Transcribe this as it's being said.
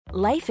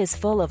Life is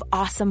full of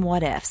awesome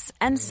what-ifs,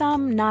 and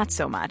some not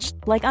so much,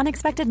 like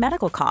unexpected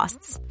medical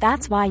costs.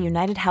 That's why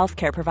United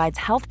Healthcare provides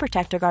Health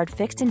Protector Guard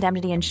fixed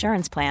indemnity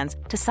insurance plans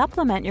to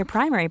supplement your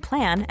primary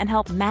plan and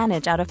help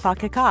manage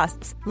out-of-pocket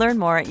costs. Learn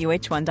more at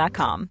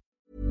uh1.com.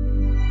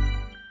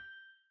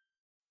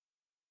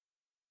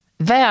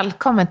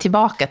 Välkommen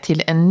tillbaka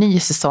till en ny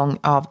säsong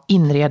av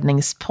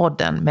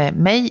Inredningspodden med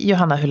mig,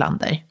 Johanna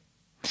Hylander.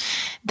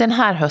 Den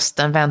här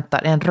hösten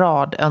väntar en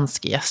rad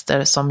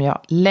önskegäster som jag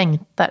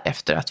längtar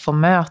efter att få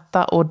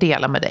möta och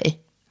dela med dig.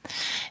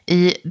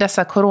 I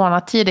dessa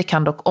coronatider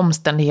kan dock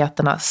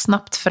omständigheterna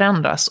snabbt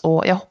förändras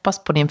och jag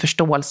hoppas på din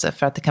förståelse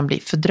för att det kan bli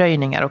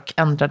fördröjningar och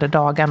ändrade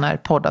dagar när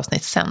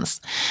poddavsnitt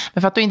sänds.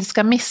 Men för att du inte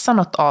ska missa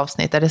något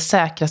avsnitt är det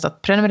säkrast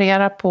att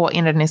prenumerera på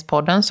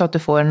Inredningspodden så att du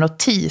får en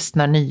notis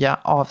när nya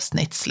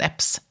avsnitt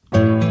släpps.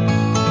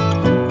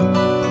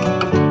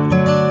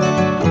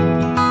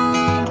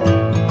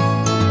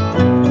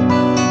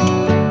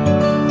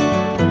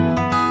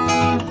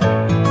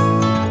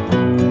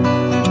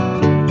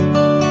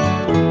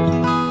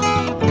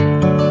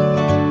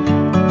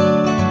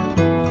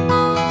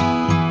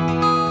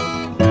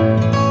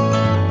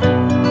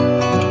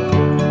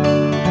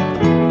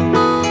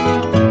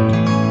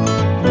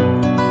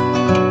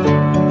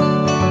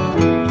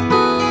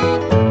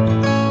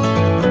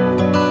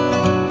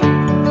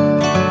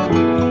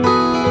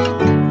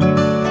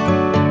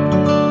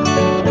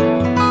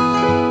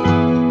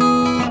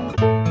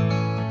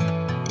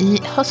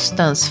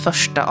 Höstens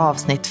första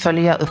avsnitt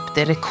följer jag upp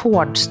det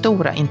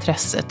rekordstora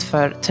intresset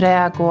för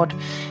trädgård,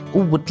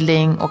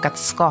 odling och att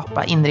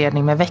skapa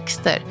inredning med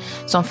växter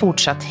som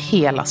fortsatt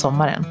hela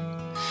sommaren.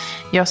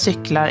 Jag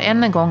cyklar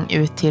än en gång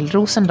ut till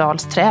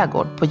Rosendals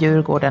trädgård på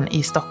Djurgården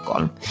i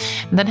Stockholm.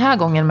 Den här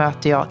gången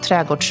möter jag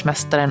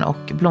trädgårdsmästaren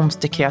och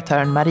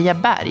blomsterkreatören Maria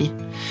Berg.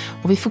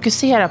 Och vi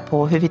fokuserar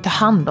på hur vi tar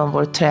hand om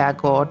vår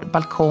trädgård,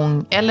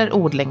 balkong eller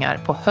odlingar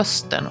på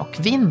hösten och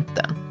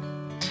vintern.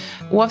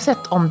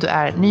 Oavsett om du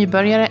är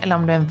nybörjare eller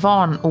om du är en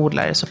van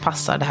odlare så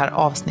passar det här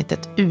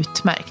avsnittet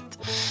utmärkt.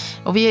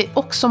 Och vi är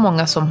också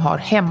många som har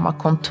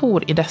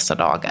hemmakontor i dessa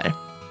dagar.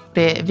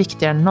 Det är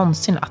viktigare än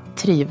någonsin att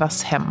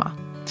trivas hemma.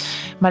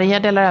 Maria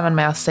delar även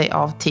med sig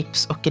av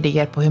tips och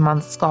idéer på hur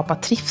man skapar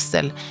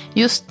trivsel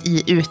just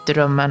i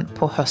uterummen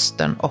på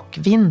hösten och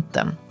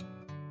vintern.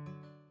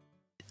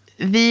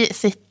 Vi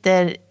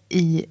sitter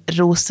i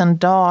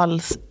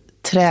Rosendals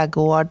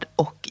trädgård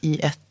och i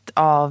ett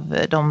av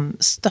de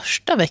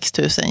största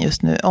växthusen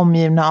just nu,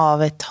 omgivna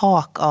av ett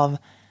tak av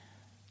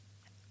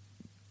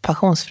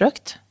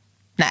passionsfrukt.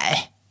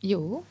 Nej.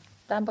 Jo,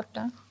 där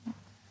borta.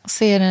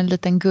 Ser en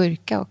liten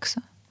gurka också.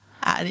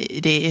 Ja,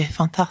 det är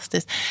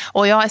fantastiskt.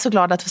 Och jag är så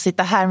glad att få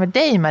sitta här med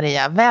dig,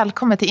 Maria.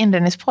 Välkommen till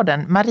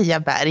Inredningspodden, Maria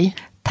Berg.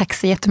 Tack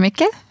så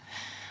jättemycket.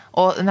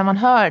 Och när man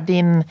hör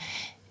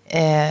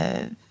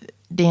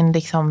din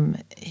liksom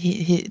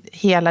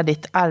hela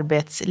ditt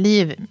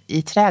arbetsliv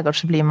i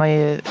trädgård så blir man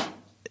ju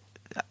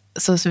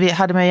så vi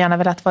hade man ju gärna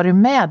velat vara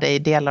med dig i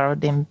delar av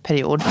din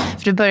period.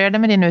 För du började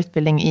med din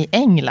utbildning i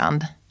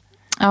England.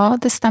 Ja,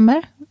 det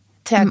stämmer.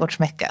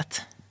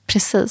 Trädgårdsmäckat.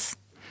 Precis.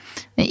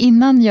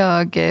 Innan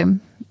jag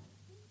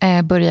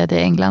började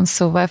i England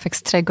så var jag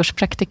faktiskt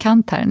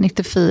trädgårdspraktikant här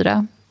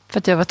 94. För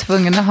att jag var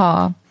tvungen att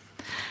ha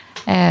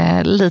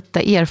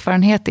lite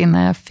erfarenhet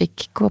innan jag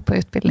fick gå på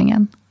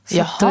utbildningen.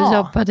 Så då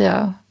jobbade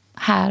jag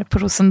här på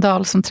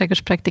Rosendal som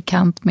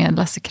trädgårdspraktikant med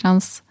Lasse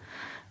Krantz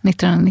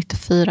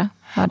 1994.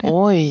 Var det.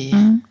 Oj.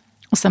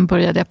 Och sen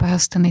började jag på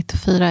hösten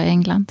 94 i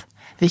England.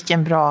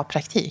 Vilken bra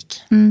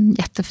praktik.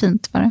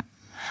 Jättefint var det.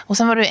 Och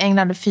sen var du i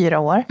England i 4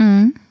 år.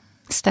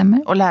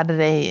 Stämmer. Och lärde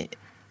dig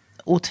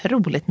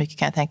otroligt mycket,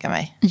 kan jag tänka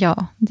mig.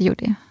 Ja, det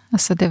gjorde jag.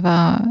 Alltså det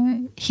var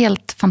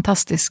helt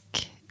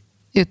fantastisk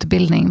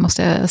utbildning,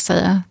 måste jag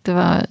säga. Det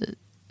var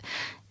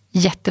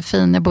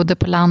jättefin. Jag bodde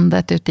på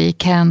landet ute i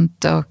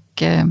Kent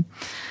och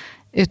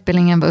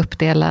utbildningen var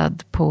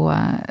uppdelad på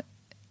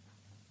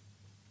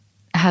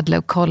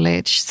Hadlow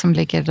College som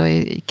ligger då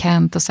i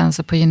Kent och sen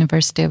så på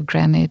University of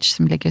Greenwich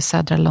som ligger i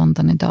södra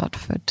London i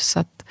Dartford. Så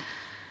att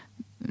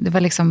det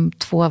var liksom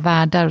 2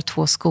 världar och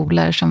 2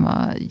 skolor som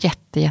var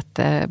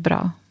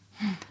jättebra.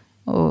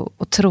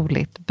 Och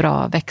otroligt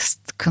bra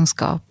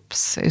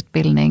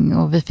växtkunskapsutbildning.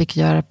 Och vi fick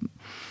göra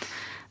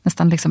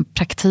nästan liksom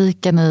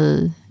praktiken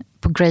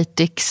på Great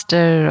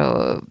Dixter.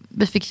 Och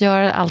vi fick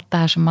göra allt det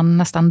här som man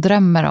nästan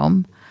drömmer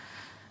om.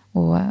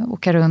 Och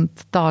åka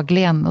runt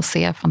dagligen och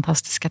se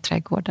fantastiska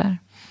trädgårdar.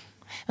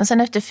 Men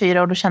sen efter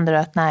 4 år då kände du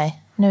att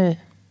nej, nu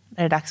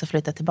är det dags att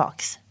flytta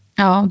tillbaks.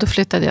 Ja, då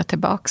flyttade jag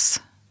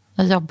tillbaks.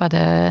 Jag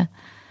jobbade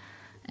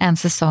en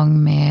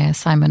säsong med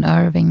Simon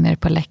Irving nere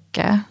på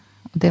Läcka.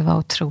 Och det var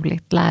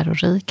otroligt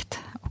lärorikt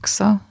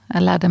också.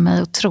 Jag lärde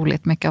mig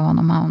otroligt mycket av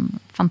honom. Han var en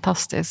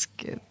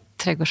fantastisk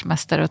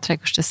trädgårdsmästare och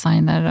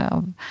trädgårdsdesigner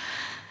av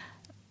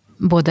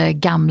både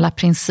gamla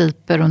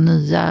principer och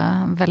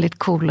nya. Väldigt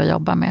cool att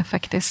jobba med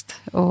faktiskt.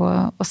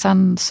 Och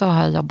sen så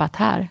har jag jobbat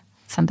här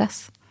sen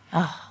dess.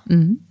 Ja,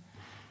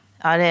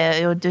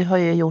 du har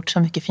ju gjort så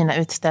mycket fina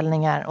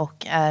utställningar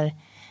och är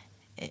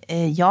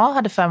jag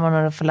hade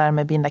förmånen att få lära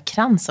mig binda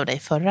krans av dig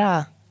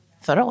förra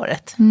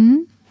året.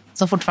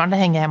 Som fortfarande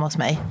hänger hemma hos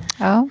mig.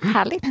 Ja,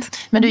 härligt.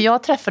 Men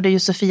jag träffade ju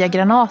Sofia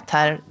Granat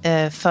här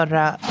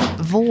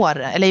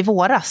i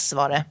våras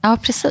var det. Ja,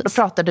 precis. Då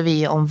pratade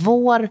vi om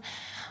vår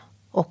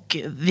och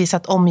vi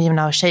satt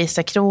omgivna av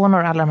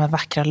kejsarkronor och alla de här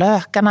vackra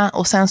lökarna.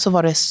 Och sen så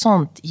var det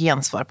sånt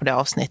gensvar på det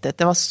avsnittet.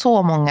 Det var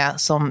så många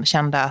som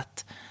kände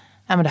att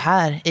men det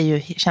här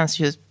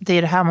det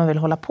är det här man vill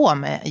hålla på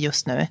med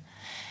just nu.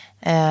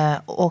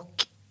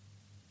 Och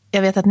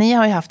jag vet att ni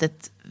har ju haft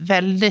ett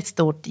väldigt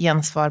stort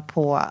gensvar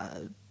på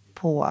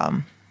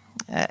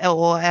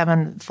och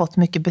även fått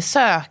mycket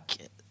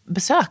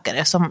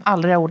besökare som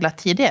aldrig har odlat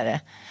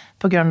tidigare.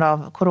 På grund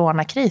av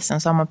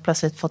coronakrisen så har man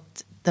plötsligt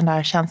fått den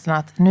där känslan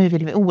att nu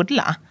vill vi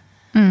odla.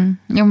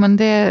 Jo, men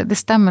det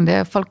stämmer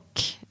det.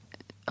 Folk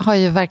har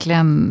ju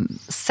verkligen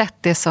sett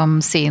det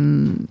som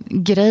sin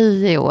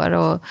grej i år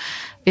och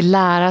vill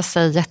lära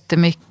sig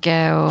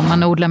jättemycket och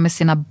man odlar med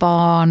sina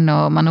barn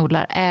och man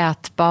odlar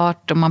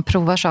ätbart och man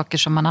provar saker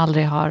som man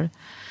aldrig har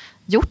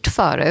gjort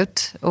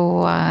förut.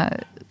 Och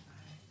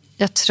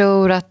jag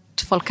tror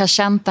att folk har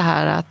känt det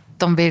här att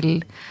de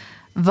vill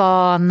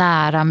vara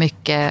nära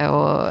mycket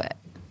och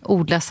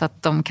odla så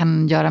att de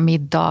kan göra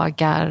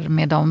middagar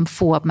med de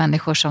få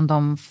människor som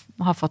de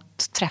har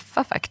fått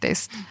träffa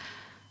faktiskt.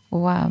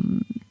 Och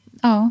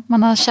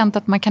man har känt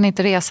att man kan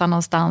inte resa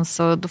någonstans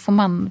och då får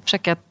man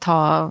försöka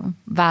ta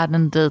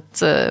världen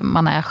dit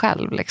man är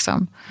själv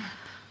liksom.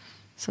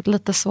 Så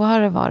lite så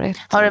har det varit.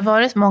 Har det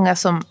varit många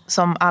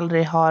som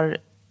aldrig har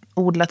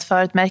odlat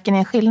förut? Märker ni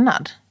en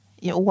skillnad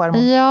i år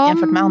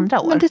jämfört med andra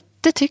år? Men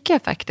det tycker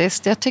jag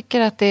faktiskt. Jag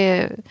tycker att det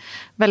är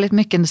väldigt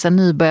mycket så här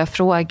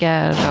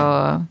nybörjarfrågor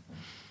och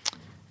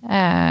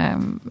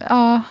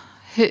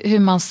hur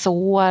man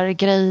sår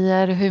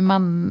grejer,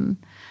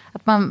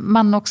 att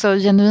man också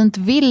genuint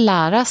vill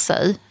lära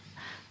sig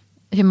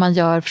hur man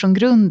gör från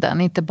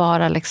grunden. Inte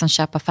bara liksom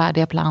köpa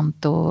färdiga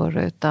plantor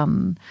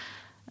utan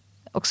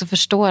också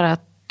förstår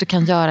att du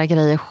kan göra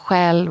grejer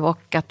själv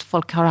och att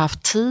folk har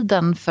haft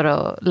tiden för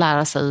att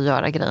lära sig att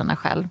göra grejerna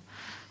själv.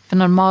 För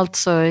normalt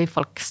så är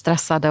folk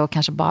stressade och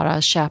kanske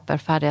bara köper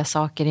färdiga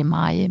saker i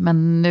maj.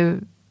 Men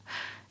nu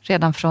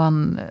redan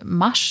från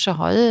mars så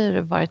har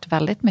det varit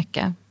väldigt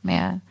mycket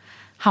med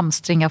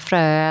hamstring av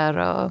fröer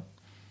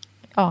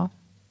och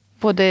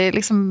både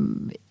liksom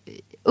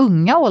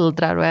unga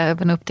åldrar och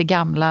även upp till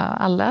gamla.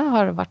 Alla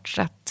har varit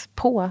rätt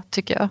på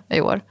tycker jag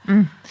i år.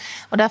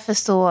 Och därför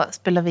så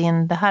spelar vi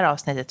in det här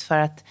avsnittet för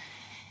att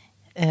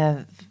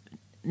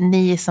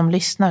ni som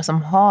lyssnar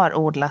som har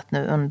odlat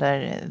nu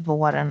under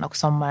våren och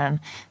sommaren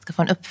ska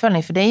få en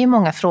uppföljning. För det är ju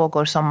många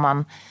frågor som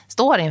man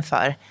står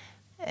inför.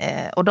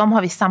 Och de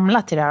har vi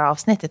samlat i det här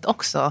avsnittet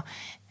också.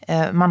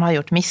 Man har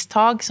gjort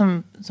misstag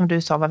som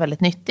du sa var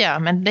väldigt nyttiga.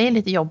 Men det är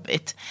lite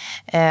jobbigt.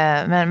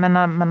 Men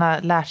man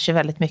har lärt sig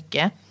väldigt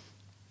mycket.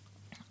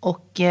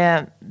 Och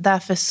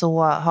därför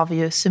så har vi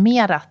ju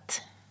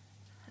summerat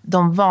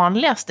de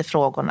vanligaste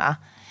frågorna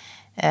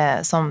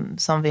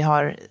som vi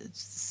har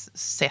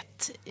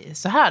sett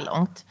så här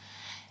långt.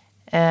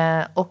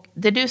 Och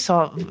det du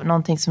sa,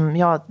 någonting som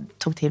jag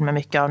tog till mig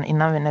mycket av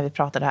innan när vi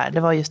pratade här, det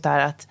var just det här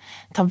att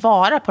ta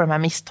vara på de här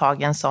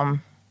misstagen som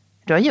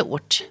du har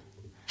gjort.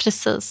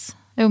 Precis.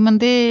 Jo, men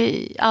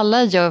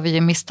alla gör vi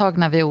ju misstag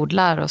när vi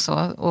odlar och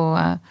så.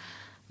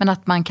 Men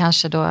att man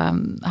kanske då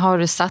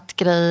har satt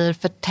grejer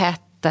för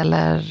tätt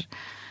eller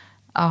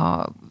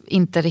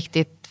inte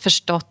riktigt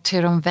förstått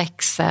hur de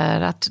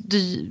växer. Att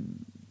du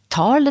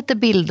tar lite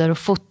bilder och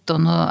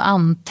foton och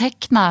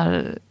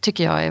antecknar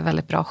tycker jag är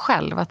väldigt bra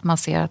själv. Att man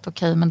ser att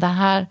okej, men det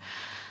här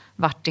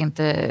vart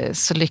inte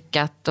så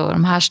lyckat och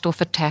de här står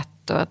för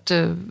tätt. Och att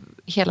du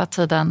hela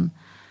tiden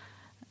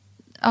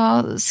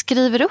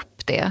skriver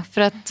upp det.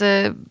 För att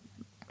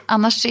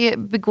annars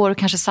begår du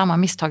kanske samma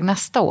misstag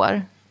nästa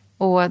år.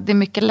 Och det är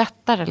mycket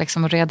lättare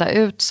liksom att reda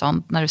ut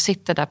sånt när du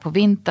sitter där på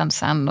vintern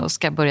sen och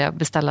ska börja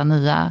beställa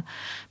nya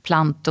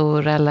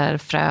plantor eller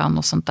frön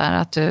och sånt där.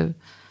 Att du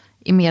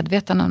är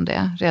medveten om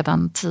det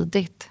redan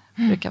tidigt.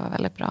 Det brukar vara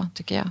väldigt bra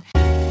tycker jag.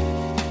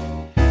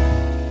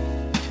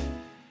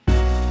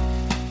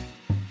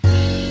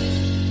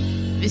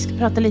 Vi ska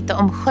prata lite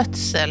om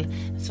skötsel.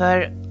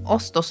 För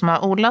oss då som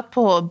har odlat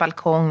på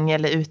balkong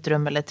eller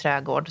utrum eller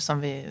trädgård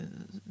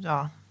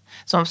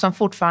som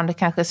fortfarande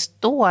kanske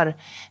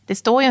det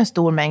står ju en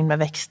stor mängd med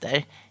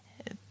växter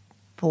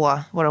på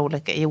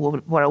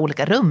våra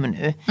olika rum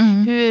nu.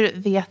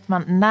 Hur vet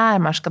man när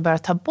man ska börja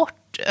ta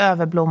bort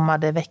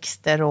överblommade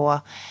växter och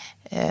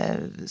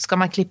ska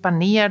man klippa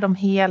ner dem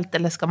helt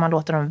eller ska man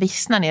låta dem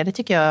vissna ner? Det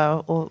tycker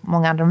jag och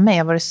många andra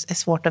med är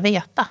svårt att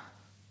veta.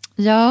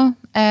 Ja,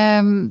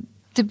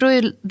 det beror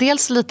ju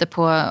dels lite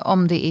på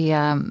om det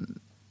är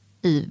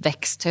i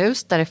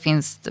växthus där det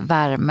finns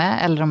värme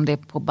eller om det är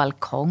på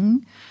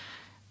balkong.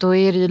 Då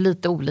är det ju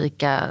lite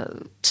olika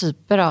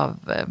typer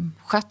av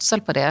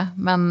skötsel på det.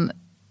 Men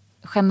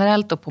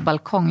generellt då på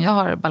balkong, jag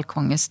har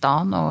balkong i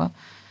stan och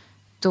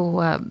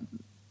då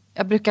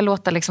jag brukar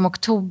låta liksom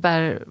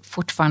oktober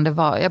fortfarande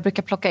vara. Jag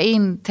brukar plocka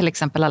in till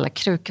exempel alla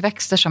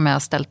krukväxter som jag har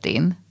ställt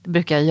in. Det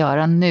brukar jag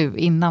göra nu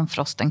innan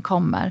frosten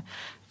kommer.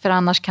 För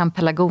annars kan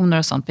pelargoner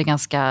och sånt bli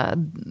ganska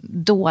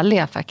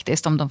dåliga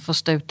faktiskt om de får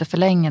stå ute för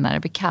länge när det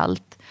blir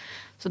kallt.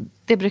 Så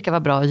det brukar vara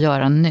bra att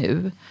göra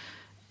nu.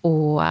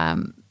 Och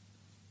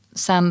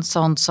sen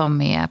sånt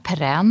som är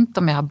perent,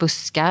 om jag har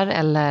buskar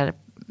eller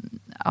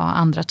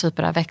andra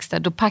typer av växter,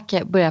 då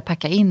börjar jag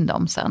packa in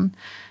dem sen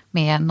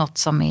med något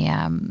som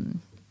är,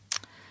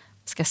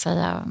 ska jag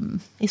säga,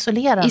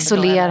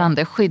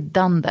 isolerande,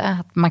 skyddande.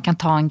 Att man kan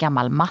ta en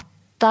gammal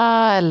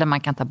matta eller man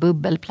kan ta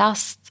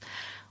bubbelplast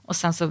och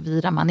sen så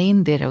virar man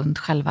in det runt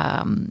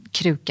själva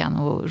krukan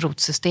och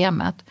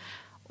rotsystemet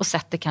och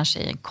sätter kanske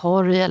i en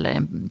korg eller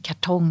en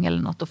kartong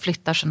eller något och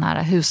flyttar så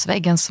nära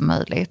husväggen som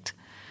möjligt.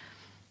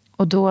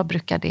 Och då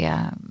brukar det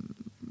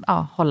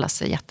hålla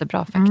sig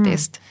jättebra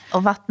faktiskt.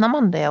 Och vattnar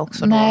man det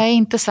också då? Nej,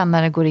 inte sen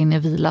när det går in i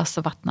vila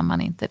så vattnar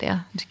man inte det.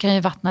 Du kan ju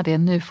vattna det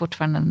nu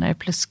fortfarande när det är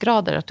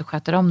plusgrader att du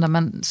sköter om det.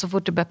 Men så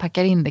fort du börjar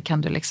packa in det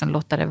kan du liksom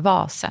låta det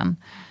vara sen.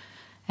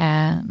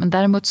 Men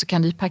däremot så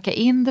kan du packa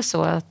in det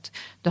så att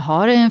du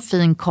har en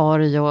fin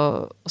korg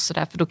och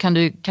sådär. För då kan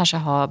du kanske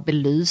ha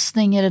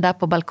belysning i det där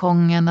på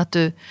balkongen. Att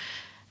du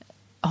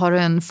har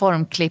en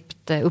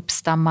formklippt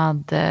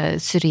uppstammad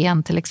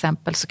syren till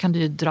exempel så kan du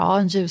ju dra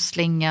en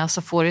ljusslinga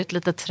så får du ett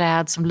litet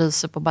träd som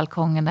lyser på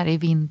balkongen när det är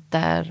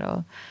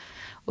vinter.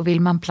 Och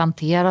vill man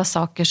plantera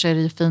saker så är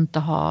det ju fint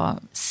att ha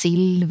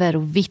silver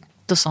och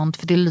vitt och sånt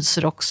för det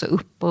lyser också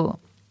upp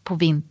på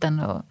vintern.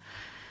 Och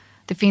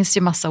det finns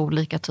ju massa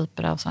olika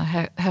typer av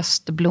såna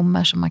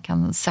höstblommor som man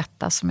kan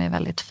sätta som är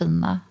väldigt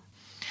fina.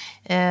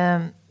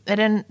 Är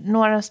det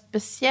några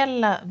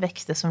speciella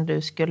växter som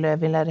du skulle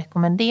vilja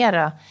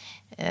rekommendera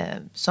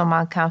som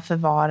man kan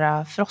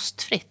förvara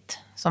frostfritt?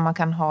 Som man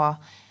kan ha,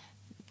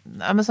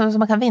 som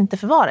man kan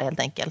vinterförvara helt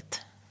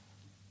enkelt?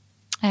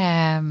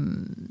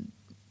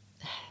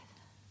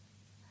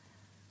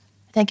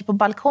 Jag tänker på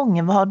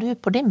balkongen. Vad har du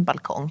på din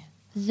balkong?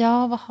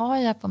 Ja, vad har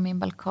jag på min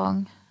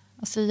balkong?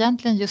 Alltså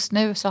egentligen just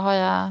nu så har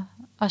jag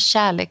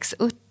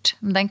kärleksört.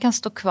 Den kan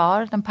stå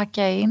kvar, den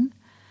packar jag in.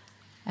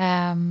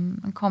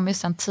 Den kommer ju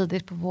sen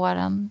tidigt på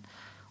våren.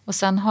 Och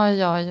sen har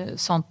jag ju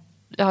sånt.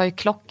 Jag har ju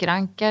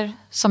klockranker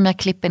som jag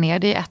klipper ner.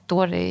 Det är 1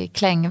 år i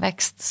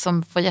klängväxt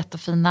som får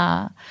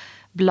jättefina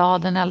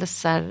blad. Den är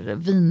alldeles så här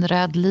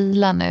vinröd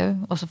lila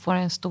nu. Och så får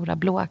den stora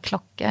blåa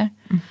klockor.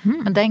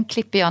 Mm-hmm. Men den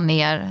klipper jag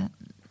ner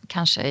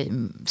kanske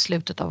i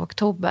slutet av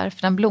oktober.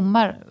 För den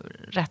blommar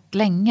rätt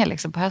länge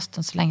liksom på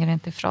hösten så länge det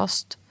inte är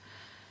frost.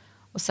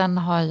 Och sen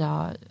har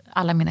jag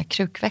alla mina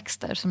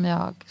krukväxter som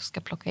jag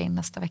ska plocka in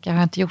nästa vecka. Jag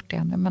har inte gjort det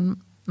ännu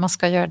men man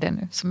ska göra det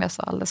nu som jag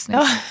sa alldeles nyss.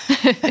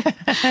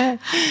 Ja.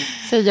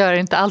 Så jag gör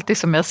inte alltid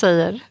som jag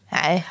säger.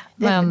 Nej,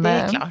 det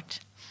är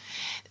klart.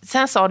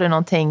 Sen sa du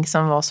någonting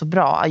som var så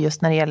bra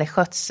just när det gäller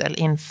skötsel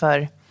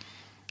inför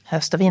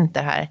höst och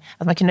vinter här.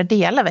 Att man kunde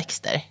dela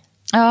växter.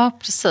 Ja,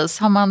 precis.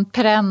 Har man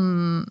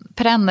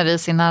perenner i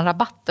sina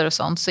rabatter och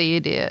sånt så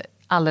är det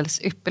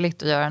alldeles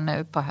ypperligt att göra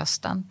nu på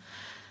hösten.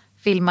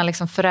 Vill man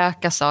liksom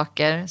föröka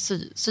saker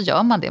så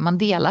gör man det. Man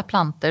delar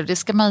planter. Det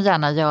ska man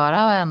gärna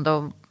göra och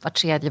ändå var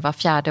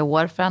 4:e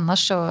år. För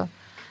annars så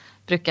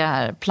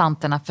brukar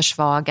plantorna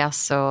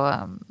försvagas och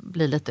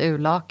bli lite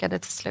urlakade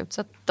till slut.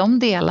 Så att de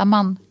delar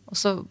man och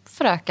så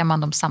förökar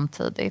man dem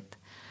samtidigt.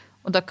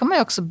 Och då kan man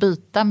ju också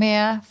byta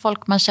med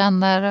folk man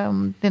känner.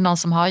 Om det är någon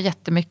som har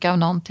jättemycket av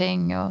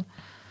någonting.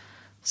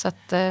 Så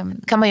att,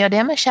 kan man göra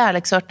det med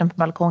kärleksörten på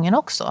balkongen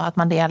också? Att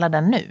man delar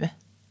den nu?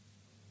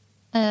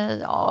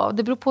 Ja,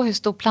 det beror på hur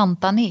stor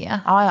plantan är.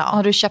 Ja.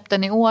 Har du köpt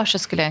den i år så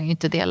skulle jag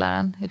inte dela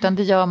den. Utan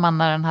det gör man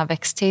när den har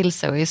växt till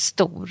sig och är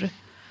stor.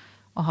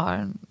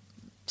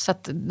 Så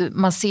att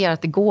man ser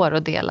att det går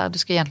att dela. Du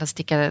ska egentligen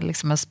sticka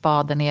liksom en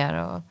spade ner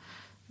och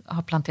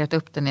ha planterat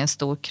upp den i en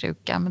stor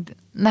kruka. Men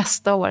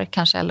nästa år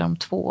kanske eller om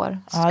 2 år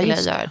så skulle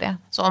jag göra det.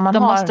 Så om man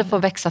måste få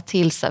växa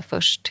till sig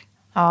först.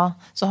 Ja,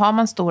 så har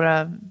man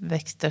stora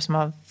växter som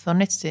har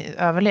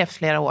överlevt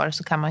flera år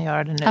så kan man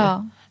göra det nu.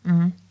 Ja.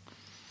 Mm.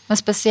 Men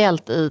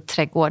speciellt i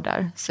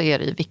trädgårdar så är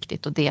det ju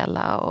viktigt att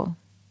dela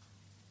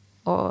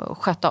och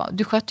sköta.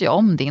 Du sköter ju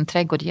om din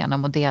trädgård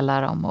genom att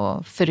dela dem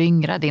och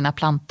föryngra dina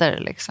planter.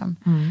 Liksom.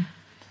 Mm.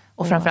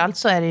 Och framförallt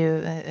så är det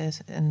ju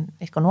en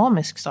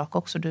ekonomisk sak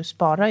också. Du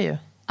sparar ju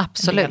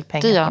absolut, en del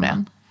pengar det gör på det.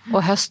 Man.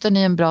 Och hösten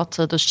är en bra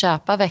tid att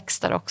köpa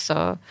växter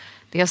också.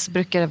 Dels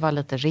brukar det vara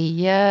lite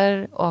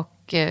reor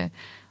och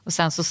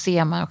sen så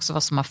ser man också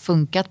vad som har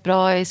funkat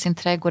bra i sin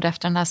trädgård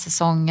efter den här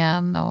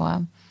säsongen.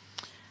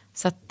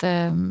 Så att,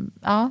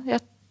 ja,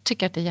 jag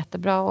tycker att det är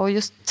jättebra. Och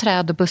just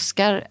träd och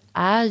buskar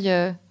är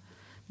ju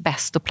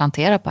bäst att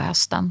plantera på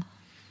hösten.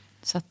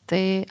 Så att det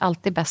är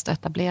alltid bäst att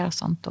etablera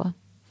sånt då.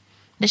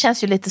 Det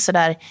känns ju lite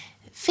sådär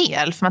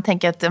fel. För man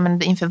tänker att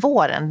inför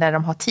våren, när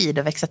de har tid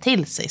att växa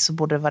till sig, så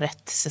borde det vara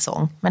rätt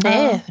säsong. Men det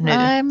är nu.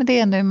 Nej, men det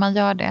är nu man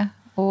gör det.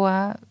 Och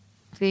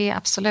det är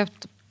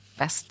absolut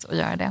bäst att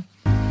göra det.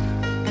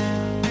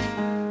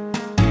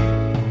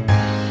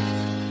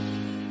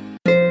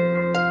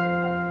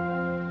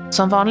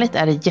 Som vanligt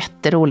är det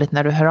jätteroligt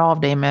när du hör av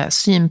dig med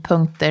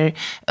synpunkter,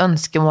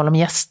 önskemål om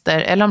gäster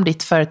eller om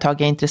ditt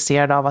företag är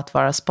intresserad av att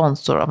vara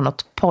sponsor av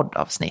något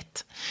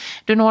poddavsnitt.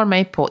 Du når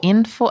mig på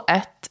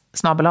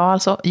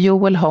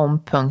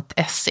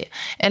info@joelhome.se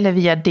eller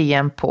via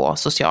DM på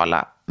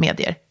sociala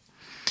medier.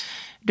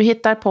 Du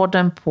hittar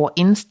podden på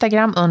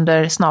Instagram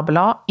under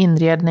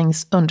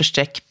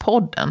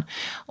 @inrednings_podden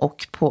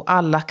och på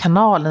alla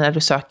kanaler när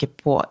du söker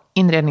på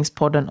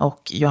Inredningspodden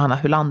och Johanna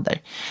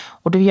Hulander.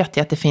 Och du vet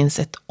ju att det finns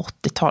ett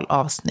 80-tal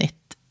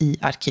avsnitt i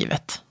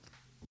arkivet.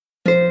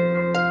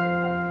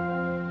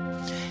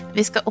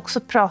 Vi ska också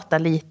prata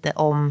lite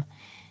om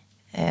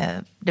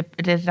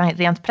det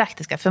rent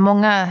praktiska. För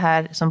många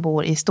här som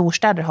bor i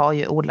storstäder har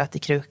ju odlat i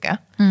kruka.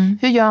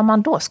 Hur gör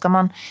man då? Ska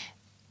man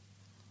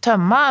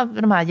tömma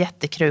de här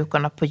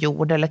jättekrukorna på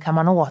jord eller kan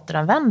man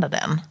återanvända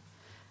den?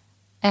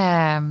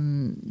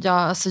 Ja,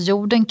 alltså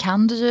jorden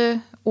kan du ju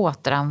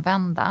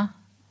återanvända.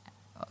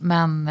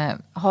 Men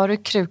har du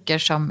krukor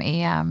som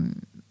är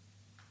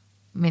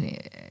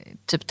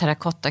typ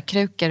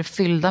terrakottakrukor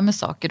fyllda med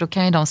saker, då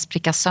kan ju de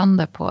spricka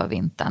sönder på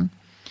vintern.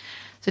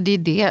 Så det är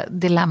det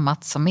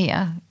dilemmat som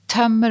är.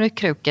 Tömmer du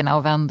krukorna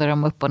och vänder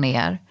dem upp och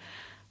ner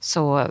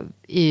så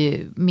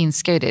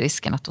minskar ju det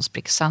risken att de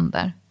spricker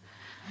sönder.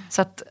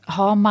 Så att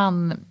har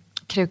man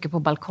krukor på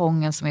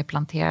balkongen som är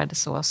planterade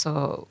så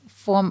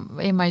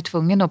är man ju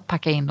tvungen att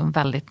packa in dem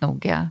väldigt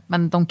noga.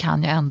 Men de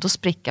kan ju ändå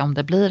spricka om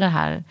det blir det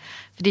här.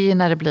 För det är ju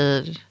när det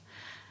blir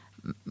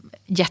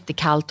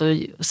jättekallt och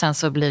sen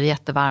så blir det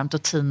jättevarmt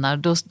och tinar.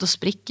 Då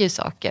spricker ju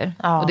saker.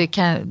 Ja. Och det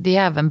är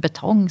även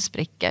betong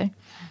spricker.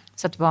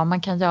 Så att vad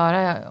man kan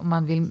göra om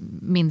man vill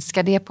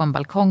minska det på en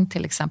balkong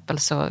till exempel,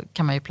 så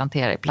kan man ju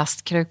plantera i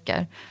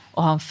plastkrukor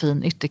och ha en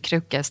fin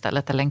ytterkruka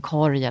istället eller en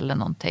korg eller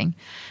någonting.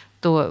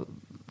 Då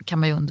kan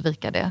man ju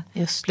undvika det.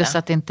 Plus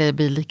att det inte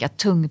blir lika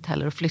tungt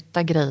heller att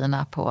flytta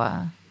grejerna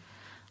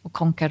och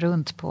konka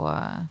runt på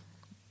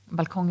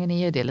balkongen.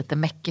 Är ju det lite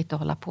mäckigt att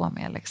hålla på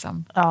med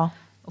liksom. Ja.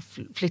 Och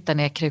flytta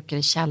ner krukor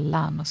i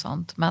källaren och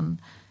sånt. Men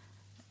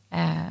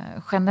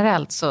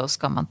generellt så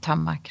ska man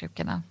tömma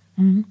krukorna.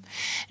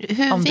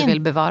 Om du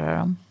vill bevara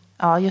dem.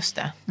 Ja, just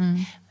det.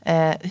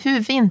 Hur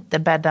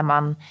vinterbäddar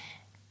man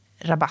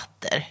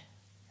rabatter?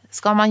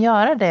 Ska man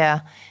göra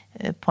det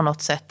på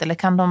något sätt?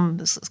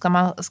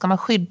 Eller ska man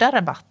skydda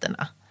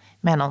rabatterna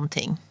med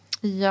någonting?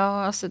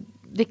 Ja, alltså,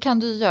 det kan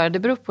du göra. Det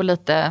beror på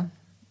lite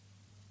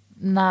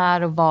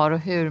när och var och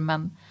hur.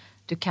 Men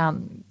du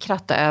kan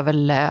kratta över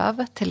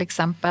löv till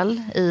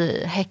exempel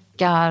i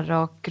häckar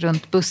och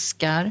runt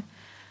buskar.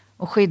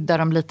 Och skydda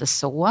dem lite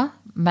så.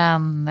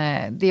 Men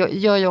det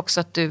gör ju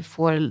också att du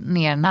får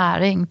ner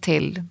näring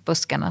till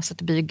buskarna. Så att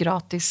det blir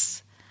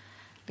gratis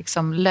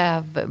liksom,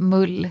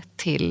 lövmull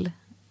till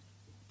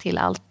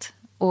allt.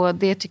 Och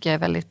det tycker jag är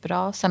väldigt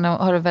bra. Sen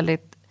har du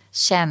väldigt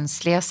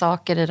känsliga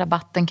saker i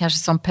rabatten. Kanske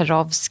som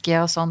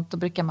perovskija och sånt. Då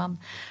brukar man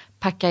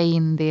packa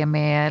in det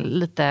med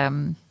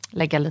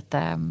lägga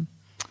lite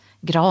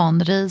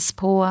granris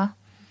på.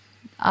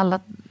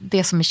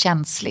 Det som är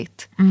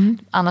känsligt.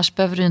 Annars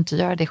behöver du inte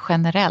göra det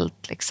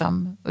generellt.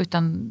 Liksom.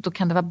 Utan då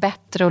kan det vara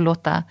bättre att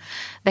låta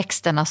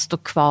växterna stå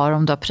kvar.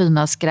 Om du har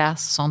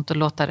prydnadsgräs och sånt. Och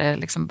låta det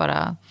liksom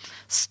bara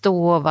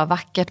stå och vara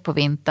vackert på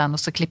vintern. Och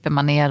så klipper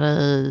man ner det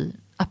i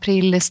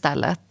april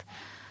istället.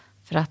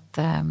 För att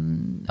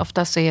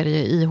ofta så är det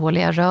ju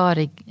ihåliga rör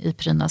i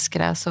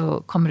prydnadsgräs.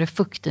 Och kommer det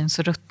fukt in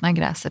så ruttnar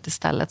gräset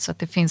istället. Så att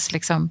det finns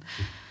liksom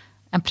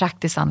en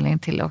praktisk anledning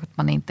till att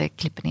man inte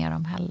klipper ner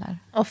dem heller.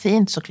 Och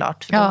fint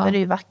såklart, för då är det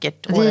ju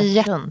vackert året runt. Det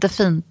är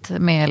jättefint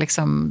med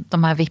liksom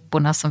de här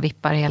vipporna som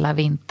vippar hela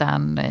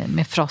vintern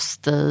med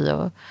frost i.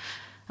 Och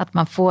att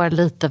man får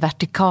lite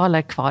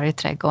vertikaler kvar i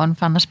trädgården,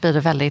 för annars blir det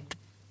väldigt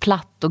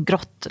platt och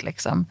grått.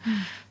 Liksom.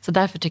 Så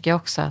därför tycker jag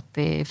också att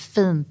det är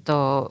fint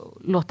att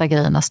låta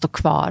grejerna stå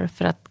kvar.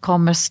 För att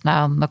kommer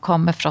snön och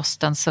kommer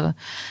frosten så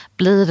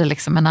blir det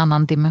liksom en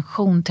annan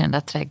dimension till den där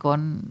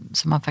trädgården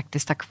som man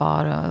faktiskt har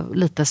kvar. Och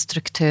lite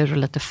struktur och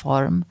lite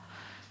form.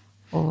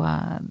 Och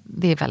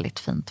det är väldigt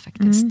fint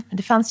faktiskt.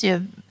 Det fanns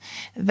ju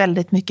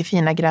väldigt mycket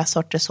fina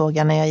grässorter, såg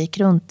jag när jag gick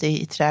runt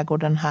i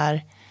trädgården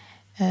här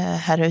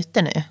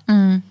ute nu.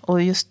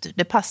 Och just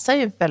det passar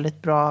ju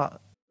väldigt bra.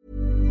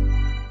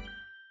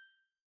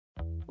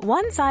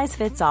 One size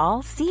fits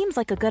all seems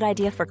like a good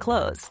idea for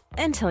clothes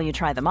until you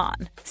try them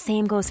on.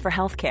 Same goes for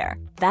healthcare.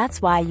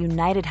 That's why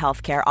United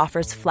Healthcare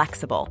offers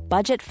flexible,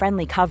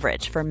 budget-friendly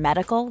coverage for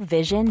medical,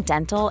 vision,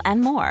 dental,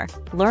 and more.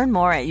 Learn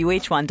more at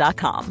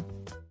uh1.com.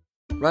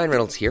 Ryan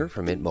Reynolds here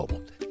from Mint Mobile.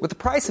 With the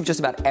price of just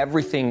about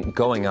everything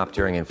going up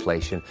during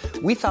inflation,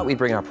 we thought we'd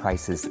bring our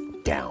prices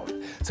down.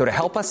 So to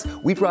help us,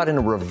 we brought in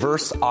a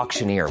reverse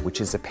auctioneer,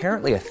 which is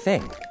apparently a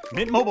thing.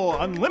 Mint Mobile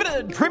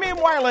Unlimited Premium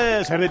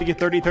Wireless. How to get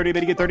 30, 30, bit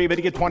to get 30, bit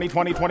to get 20,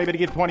 20, 20, bit to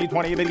get 20,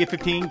 20, bit to get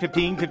 15,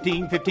 15,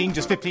 15, 15,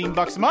 just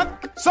 $15 a month?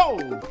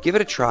 Sold! Give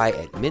it a try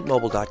at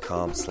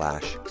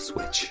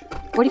mintmobile.com/switch.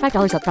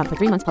 $45 up front for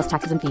 3 months plus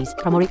taxes and fees.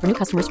 Promo rate for new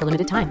customers for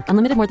limited time.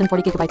 Unlimited more than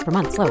 40 gigabytes per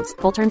month. Slows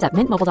full terms at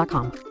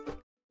mintmobile.com.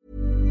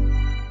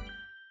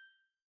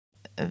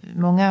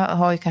 många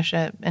har ju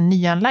kanske en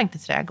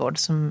nyanlagd trädgård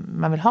som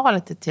man vill ha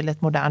lite till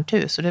ett modernt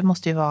hus. Och det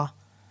måste ju vara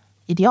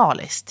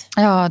idealiskt.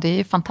 Ja, det är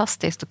ju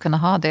fantastiskt att kunna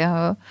ha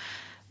det.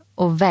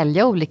 Och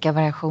välja olika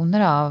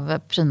variationer av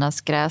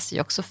prydnadsgräs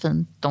är också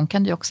fint. De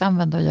kan du också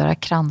använda och göra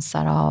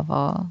kransar av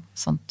och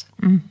sånt.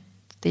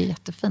 Det är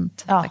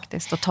jättefint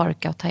faktiskt att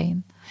torka och ta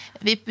in.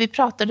 Vi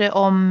pratade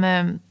om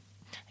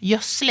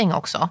gödsling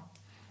också.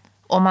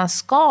 Om man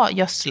ska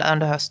gödsla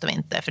under höst och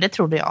vinter, för det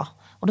trodde jag.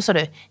 Och då sa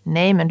du,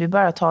 nej men du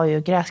bara tar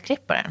ju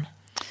gräsklipparen.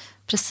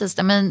 Precis,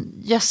 men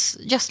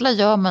gödsla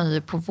gör man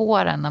ju på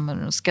våren när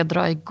man ska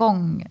dra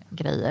igång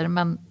grejer.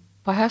 Men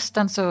på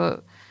hösten så,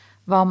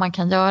 vad man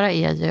kan göra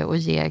är ju att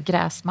ge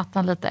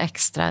gräsmattan lite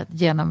extra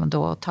genom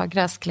då att ta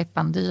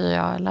gräsklippan, det gör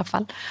jag i alla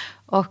fall.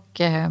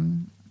 Och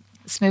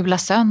smula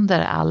sönder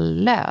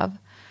all löv.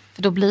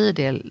 För då blir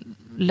det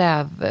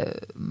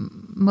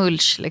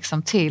lövmulch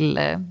liksom till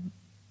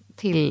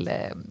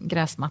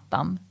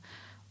gräsmattan.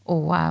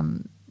 Och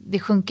det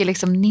sjunker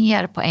liksom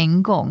ner på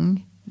en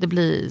gång. Det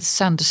blir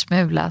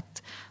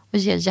söndersmulat och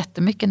ger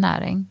jättemycket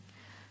näring.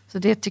 Så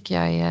det tycker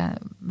jag är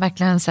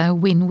verkligen en sån här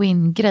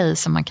win-win-grej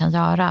som man kan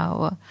göra.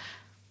 Och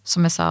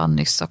som jag sa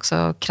nyss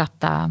också,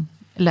 kratta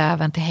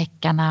löven till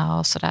häckarna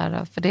och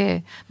sådär.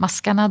 För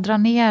maskarna drar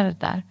ner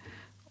där.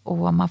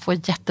 Och man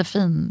får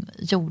jättefin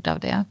jord av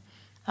det.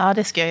 Ja,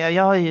 det ska jag göra.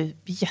 Jag har ju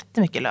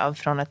jättemycket löv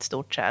från ett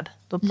stort träd.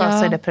 Då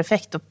passar det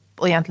perfekt att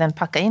egentligen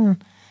packa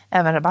in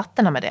även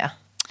rabatterna med det.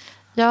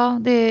 Ja,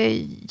 det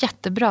är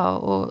jättebra.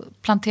 Och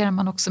planterar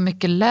man också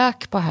mycket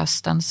lök på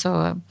hösten,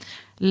 så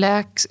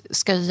lök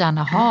ska ju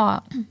gärna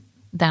ha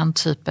den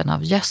typen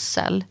av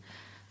gödsel.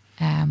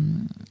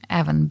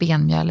 Även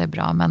benmjöl är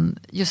bra, men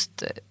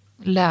just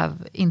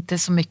löv, inte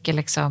så mycket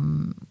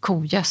liksom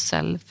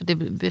kogödsel, för det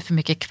blir för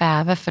mycket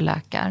kväve för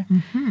lökar.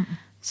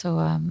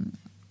 Så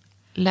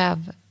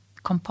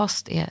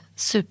lövkompost är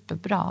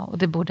superbra och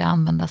det borde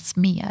användas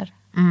mer.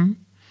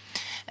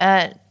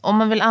 Om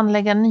man vill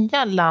anlägga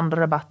nya land och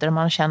rabatter och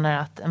man känner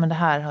att men det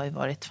här har ju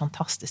varit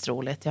fantastiskt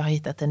roligt, jag har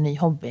hittat en ny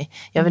hobby,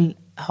 jag vill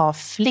ha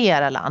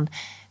flera land.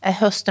 Är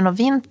hösten och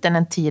vintern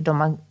en tid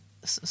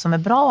som är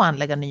bra att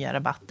anlägga nya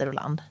rabatter och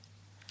land?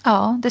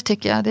 Ja, det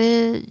tycker jag. Det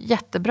är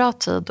jättebra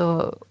tid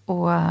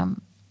att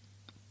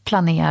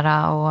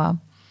planera och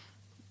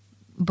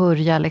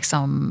börja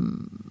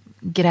liksom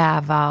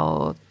gräva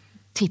och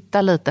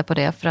titta lite på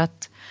det. För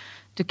att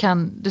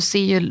du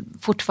ser ju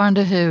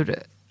fortfarande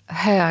hur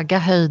höga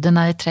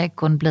höjderna i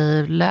trädgården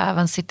blir.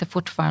 Löven sitter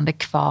fortfarande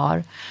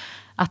kvar.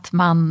 Att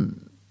man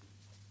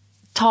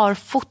tar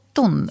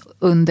foton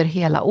under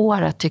hela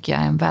året tycker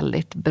jag är en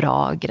väldigt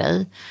bra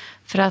grej.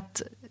 För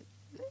att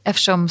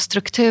eftersom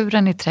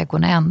strukturen i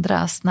trädgården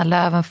ändras, när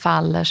löven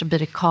faller så blir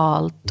det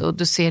kallt och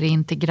du ser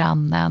in till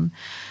grannen.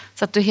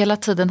 Så att du hela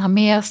tiden har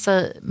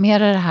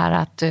med det här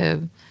att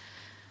du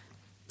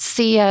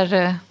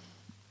ser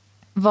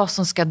vad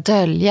som ska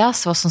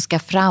döljas, vad som ska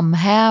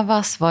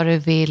framhävas, vad du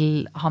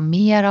vill ha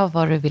mer av,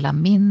 vad du vill ha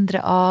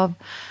mindre av.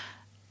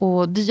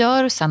 Och det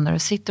gör du sen när du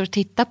sitter och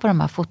tittar på de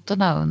här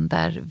fotona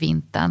under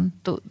vintern.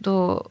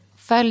 Då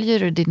följer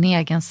du din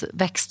egen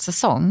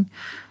växtsäsong.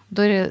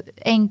 Då är det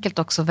enkelt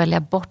också att välja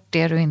bort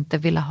det du inte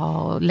vill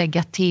ha och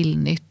lägga till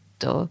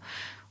nytt.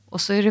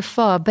 Och så är du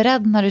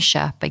förberedd när du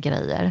köper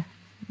grejer.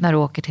 När du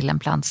åker till en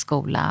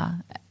plantskola.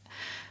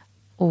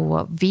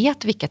 Och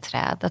vet vilka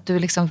träd. Att du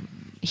liksom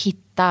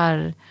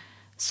hittar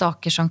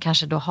saker som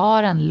kanske då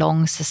har en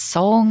lång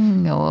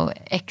säsong. Och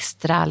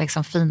extra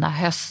liksom fina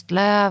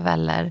höstlöv.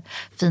 Eller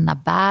fina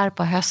bär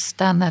på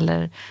hösten.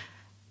 Eller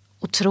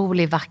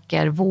otroligt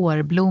vacker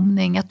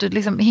vårblomning. Att du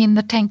liksom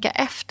hinner tänka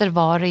efter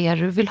vad det är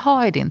du vill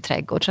ha i din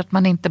trädgård. Så att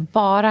man inte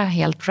bara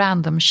helt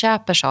random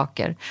köper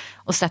saker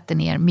och sätter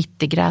ner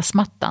mitt i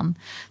gräsmattan.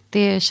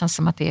 Det känns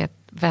som att det är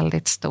ett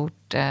väldigt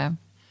stort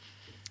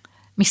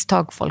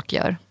misstag folk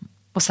gör.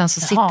 Och sen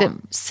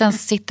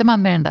sitter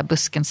man med den där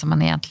busken som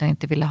man egentligen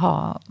inte ville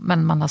ha.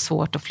 Men man har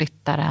svårt att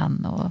flytta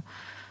den och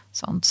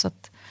sånt. Så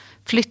att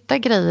flytta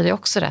grejer är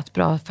också rätt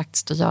bra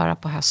faktiskt att göra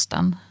på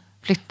hösten.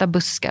 Flytta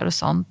buskar och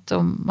sånt.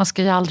 Och man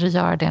ska ju aldrig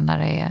göra det när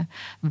det är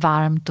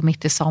varmt och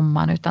mitt i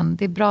sommaren. Utan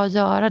det är bra att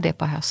göra det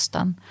på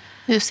hösten.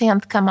 Hur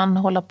sent kan man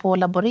hålla på och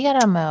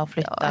laborera med att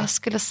flytta? Ja, jag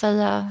skulle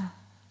säga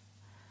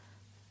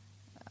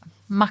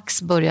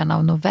max början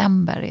av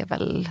november är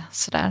väl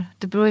sådär.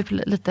 Det beror ju på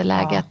lite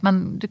läget. Ja.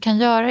 Men du kan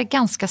göra det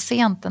ganska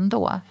sent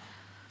ändå.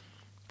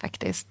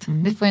 Faktiskt.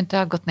 Det får ju inte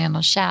ha gått ner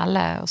någon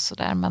kärle och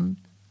sådär.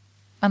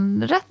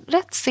 Men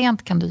rätt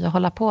sent kan du ju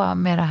hålla på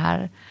med det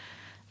här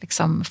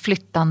liksom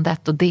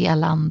flyttandet och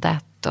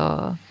delandet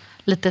och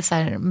lite så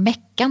här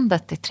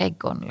mäckandet i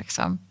trädgården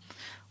liksom.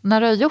 Och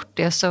när du har gjort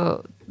det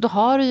så då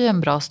har du ju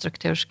en bra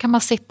struktur, så kan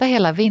man sitta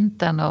hela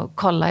vintern och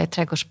kolla i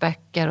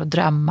trädgårdsböcker och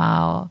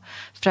drömma och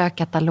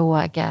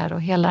frökataloger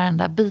och hela den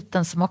där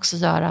biten som också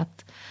gör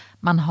att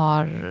man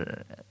har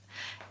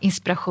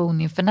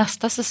inspiration inför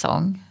nästa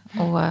säsong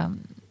och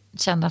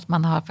känner att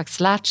man har faktiskt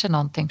lärt sig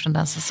någonting från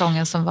den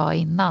säsongen som var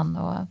innan.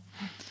 Och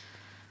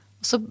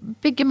Så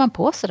bygger man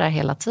på så där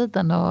hela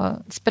tiden och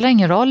det spelar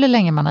ingen roll hur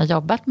länge man har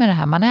jobbat med det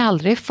här. Man är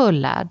aldrig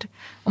fullärd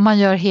och man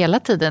gör hela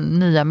tiden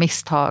nya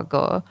misstag.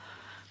 Och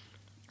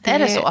är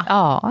det så?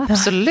 Ja,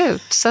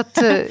 absolut. Så att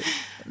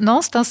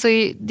någonstans så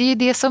är det ju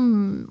det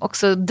som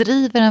också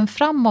driver en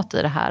framåt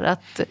i det här.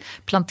 Att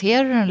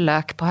planterar du en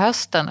lök på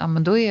hösten, ja,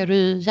 men då är du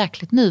ju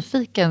jäkligt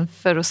nyfiken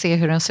för att se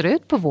hur den ser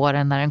ut på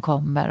våren när den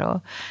kommer.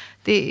 Och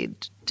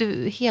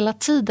du hela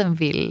tiden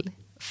vill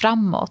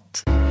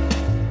framåt.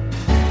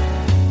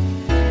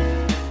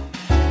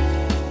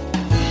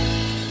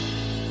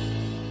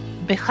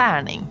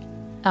 Beskärning.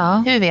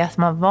 Ja. Hur vet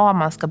man vad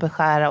man ska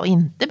beskära och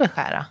inte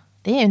beskära?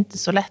 Det är ju inte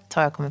så lätt,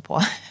 har jag kommit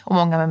på. Och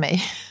många med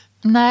mig.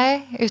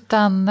 Nej,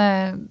 utan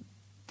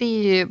det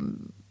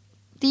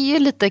är ju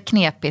lite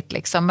knepigt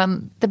liksom.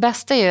 Men det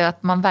bästa är ju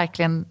att man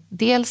verkligen,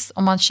 dels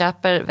om man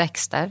köper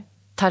växter,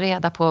 tar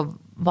reda på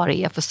vad det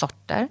är för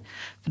sorter.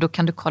 För då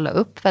kan du kolla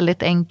upp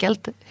väldigt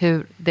enkelt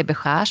hur det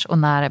beskärs och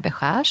när det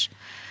beskärs.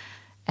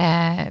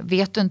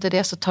 Vet du inte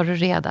det så tar du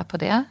reda på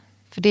det.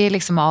 För det är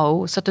liksom A och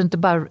O, så att du inte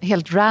bara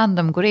helt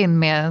random går in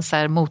med en så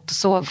här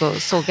motorsåg och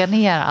sågar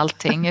ner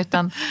allting.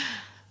 Utan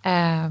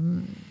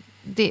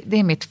det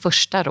är mitt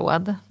första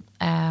råd.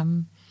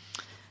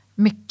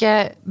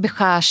 Mycket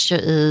beskärs ju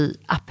i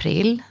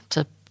april,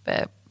 typ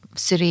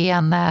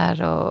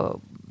syrener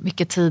och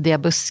mycket tidiga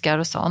buskar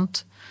och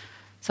sånt.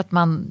 Så att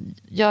man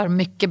gör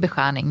mycket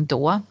beskärning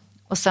då.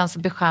 Och sen så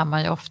beskär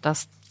man ju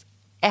oftast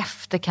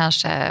efter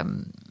kanske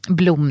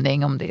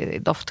blomning, om det är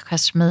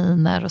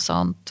doftjasminer och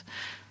sånt.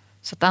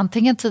 Så att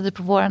antingen tidigt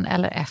på våren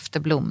eller efter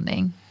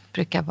blomning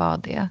brukar vara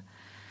det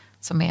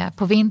som är.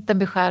 På vintern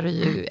beskär du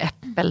ju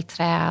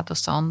äppelträd och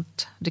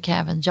sånt. Du kan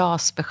även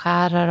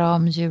jasbeskära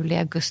dem juli,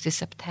 augusti,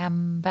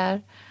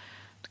 september.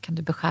 Då kan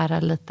du beskära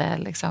lite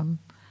liksom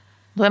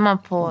Då är man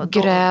på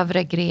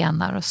grövre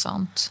grenar och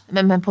sånt.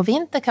 Men på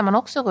vinter kan man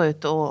också gå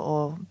ut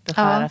och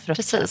beskära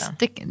fruktträden. Precis.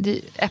 Det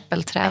är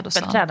äppelträd och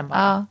sånt. Äppelträden bara.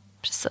 Ja,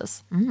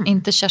 precis.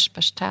 Inte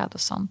körsbärsträd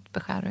och sånt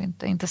beskär du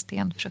inte. Inte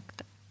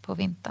stenfrukter på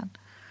vintern.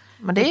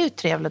 Men det är ju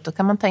trevligt, då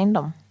kan man ta in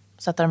dem.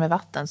 Sätta dem i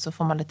vatten så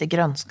får man lite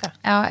grönska.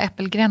 Ja,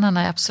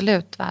 äppelgrenarna är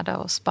absolut värda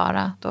att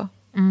spara då.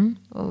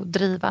 Och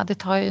driva. Det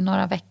tar ju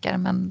några veckor,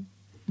 men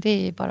det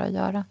är ju bara att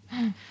göra.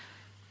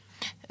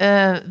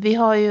 Vi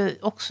har ju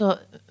också,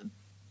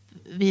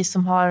 vi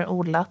som har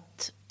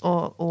odlat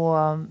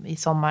och i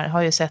sommar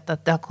har ju sett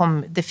att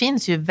det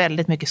finns ju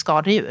väldigt mycket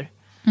skadedjur.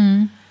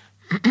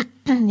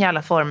 I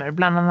alla former.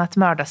 Bland annat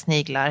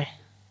mördarsniglar,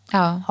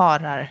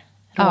 harar,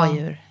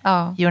 rådjur,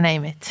 you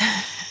name it.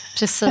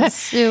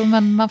 Precis, jo,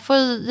 men man får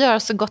göra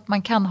så gott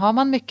man kan. Har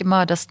man mycket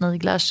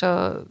mördarsniglar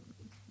så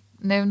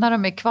nu när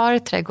de är kvar i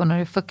trädgården och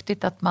det är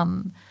fuktigt att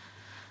man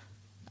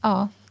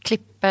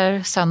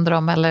klipper sönder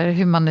dem eller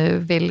hur man nu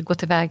vill gå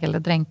tillväga eller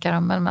dränka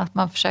dem. Men att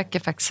man försöker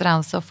faktiskt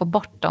rensa och få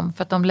bort dem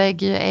för att de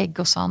lägger ju ägg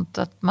och sånt.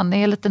 Att man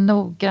är lite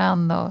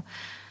noggrann och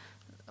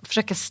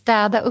försöker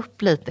städa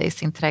upp lite i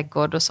sin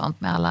trädgård och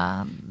sånt med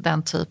alla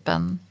den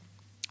typen.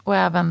 Och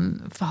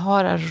även för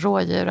harar och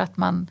rådjur att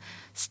man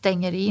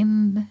stänger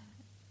in.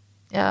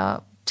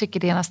 Jag tycker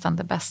det är nästan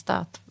det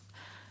bästa.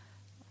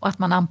 Och att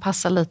man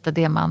anpassar lite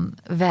det man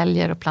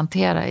väljer att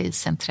plantera i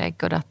sin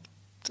trädgård. Att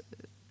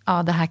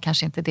det här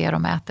kanske inte är det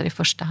de äter i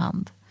första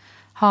hand.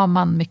 Har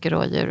man mycket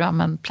rådjur,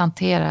 men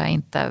plantera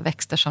inte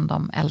växter som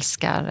de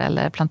älskar.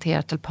 Eller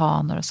plantera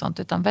tulpaner och sånt.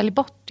 Utan välj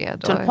bort det.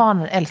 Då.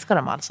 Tulpaner älskar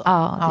de alltså?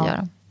 Ja, det gör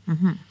de.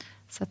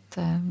 Så att,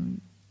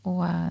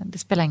 och det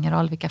spelar ingen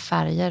roll vilka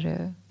färger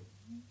du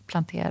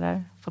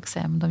planterar. Folk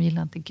säger att de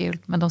gillar inte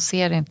gult. Men de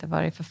ser inte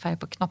vad det är för färg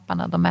på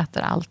knopparna. De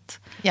äter allt.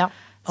 Ja,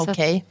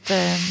 okej.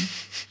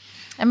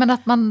 Jag menar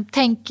att man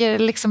tänker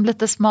liksom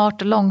lite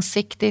smart och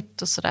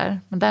långsiktigt och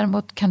sådär. Men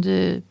däremot kan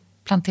du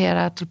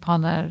plantera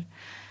tulpaner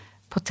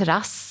på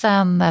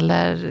terrassen.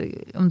 Eller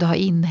om du har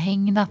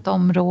inhägnat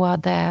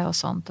område och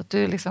sånt. Att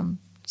du liksom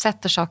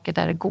sätter saker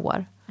där det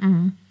går.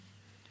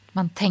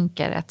 Man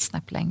tänker ett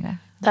snäpp längre.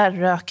 Där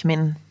rök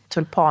min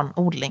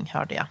tulpanodling,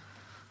 hörde jag.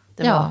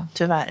 Det var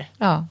tyvärr.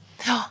 Ja,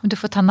 men du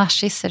får ta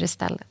narcisser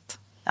istället.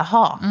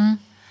 Jaha,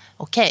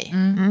 okej.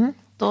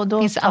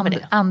 Då finns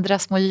andra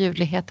små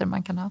ljuvligheter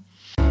man kan ha.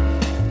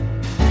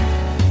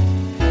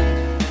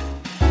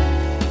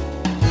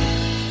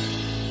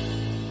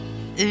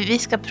 Vi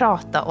ska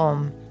prata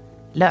om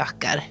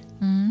lökar.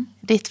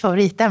 Ditt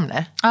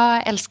favoritämne. Ja,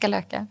 jag älskar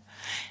lökar.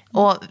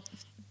 Och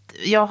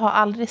jag har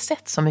aldrig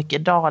sett så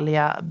mycket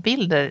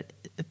dahlia-bilder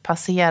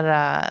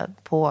passera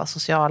på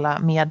sociala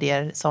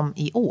medier som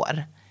i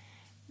år.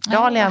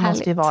 Dahlia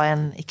måste ju vara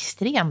en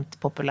extremt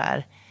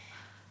populär,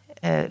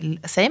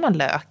 säger man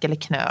lök eller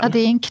knöl? Ja, det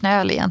är en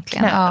knöl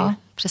egentligen. Knöl. Ja,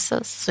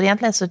 precis. Så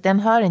egentligen så den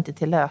hör inte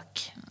till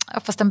lök. Ja,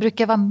 fast den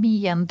brukar vara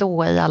med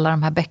ändå i alla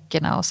de här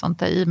böckerna och sånt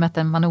där, i och med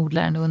att man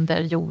odlar den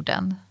under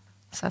jorden.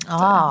 Så att,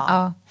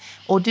 ja.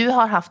 Och du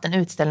har haft en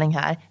utställning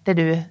här där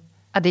du...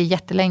 Ja, det är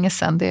jättelänge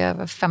sedan, det är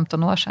över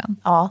 15 år sedan.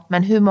 Ja,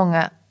 men hur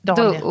många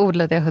dahlia? Då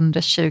odlade jag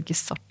 120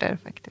 sorter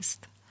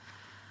faktiskt.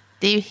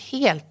 Det är ju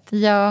helt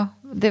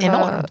det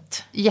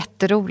enormt. Var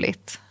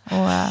jätteroligt.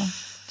 Och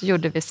det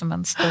gjorde vi som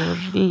en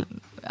stor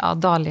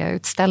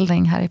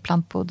dahlia-utställning här i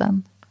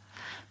plantboden.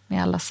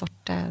 Med alla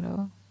sorter.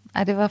 Och,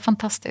 det var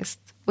fantastiskt.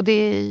 Och det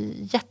är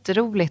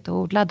jätteroligt att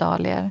odla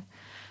dahlior.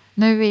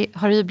 Nu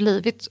har det ju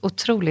blivit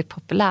otroligt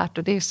populärt.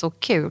 Och det är så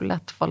kul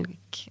att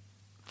folk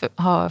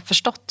har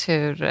förstått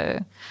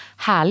hur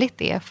härligt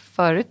det är.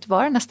 Förut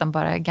var det nästan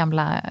bara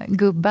gamla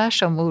gubbar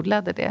som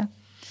odlade det.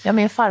 Ja,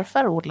 min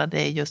farfar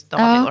odlade just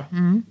dahlior.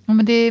 Ja,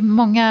 men det är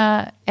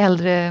många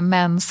äldre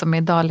män som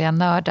är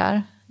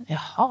dahlia-nördar. Jaha.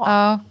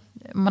 Ja,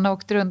 man har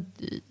åkt runt,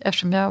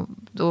 eftersom jag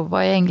då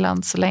var i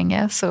England så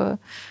länge, så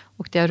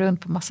åkte jag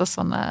runt på massa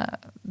sådana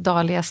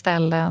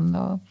dahlia-ställen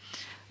och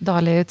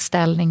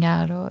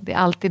dahlia-utställningar. Och det är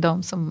alltid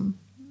de som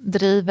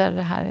driver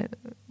det här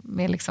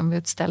med liksom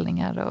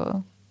utställningar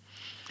och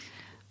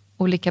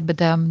olika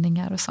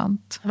bedömningar och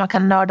sånt. Man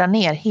kan nörda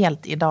ner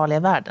helt i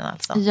dahlia-världen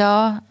alltså?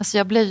 Ja, alltså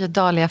jag blev ju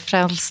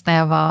dahlia-frälst när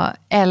jag var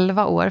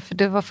 11 år. För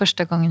det var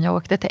första gången jag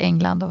åkte till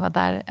England och var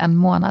där en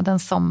månad, en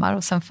sommar.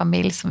 Och sen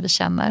familj som vi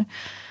känner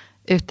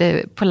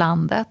ute på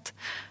landet.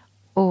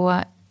 Och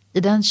i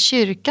den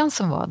kyrkan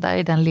som var där,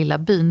 i den lilla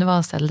byn, det var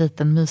en sån här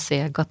liten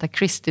mysig Agatha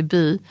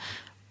Christie-by.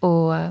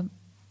 Och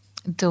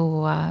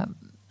då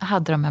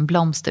hade de en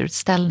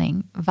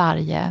blomsterutställning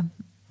varje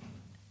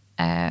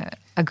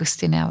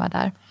augusti när jag var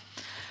där.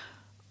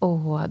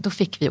 Och då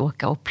fick vi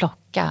åka och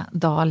plocka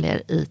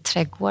dahlior i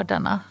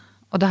trädgårdarna.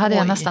 Och då hade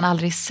jag nästan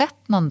aldrig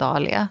sett någon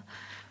dahlia.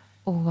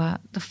 Och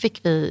då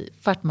fick vi,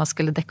 för att man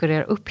skulle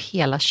dekorera upp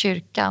hela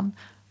kyrkan.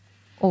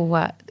 Och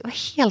det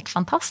var helt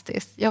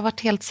fantastiskt. Jag var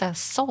helt så här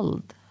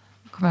såld.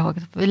 Kommer jag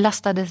ihåg. Vi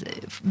lastade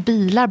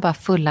bilar bara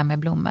fulla med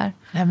blommor.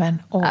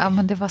 Ja,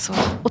 men det var så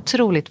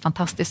otroligt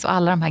fantastiskt. Och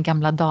alla de här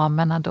gamla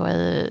damerna då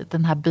i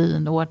den här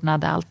byn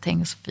ordnade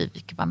allting. Så vi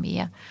fick vara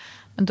med.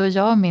 Men då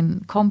jag och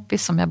min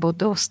kompis som jag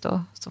bodde hos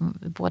då, som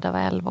vi båda var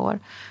 11 år,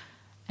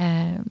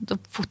 då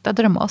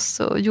fotade de oss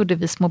och gjorde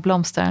vi små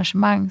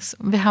blomsterarrangemang.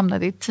 Vi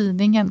hamnade i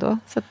tidningen då.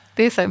 Så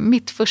det är så här,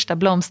 mitt första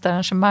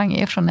blomsterarrangemang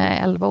är från när jag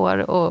är 11 år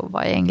och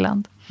var i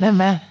England.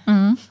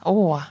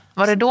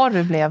 Var det då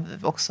du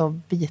blev också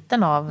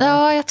biten av?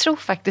 Ja, jag tror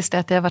faktiskt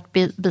att jag har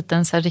varit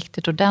biten så här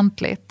riktigt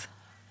ordentligt.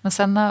 Men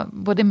sen har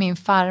både min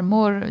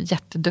farmor,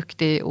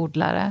 jätteduktig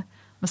odlare,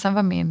 men sen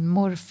var min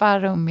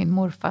morfar och min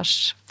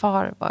morfars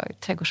far var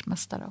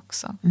trädgårdsmästare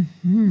också.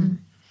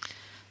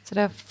 Så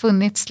det har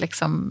funnits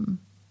liksom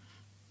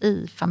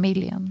i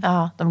familjen.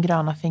 Ja, de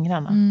gröna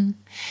fingrarna.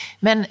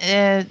 Men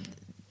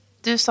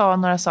du sa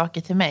några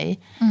saker till mig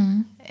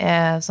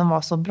som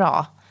var så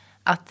bra.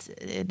 Att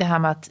det här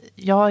med att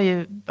jag har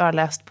ju bara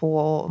läst på,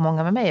 och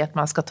många med mig, att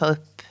man ska ta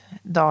upp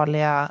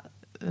dahlia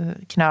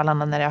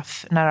knölarna när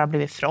det har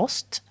blivit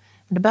frost.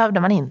 Men det behövde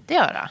man inte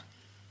göra.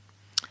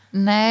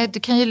 Nej, du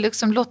kan ju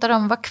liksom låta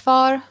dem vara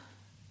kvar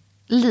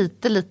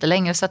lite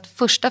längre. Så att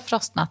första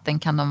frostnatten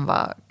kan de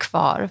vara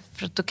kvar.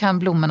 För då kan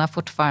blommorna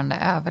fortfarande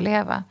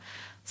överleva.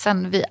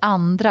 Sen vid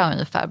andra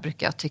ungefär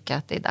brukar jag tycka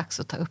att det är dags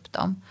att ta upp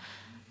dem.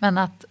 Men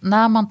att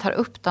när man tar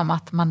upp dem,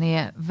 att man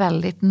är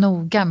väldigt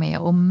noga med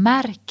och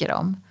märker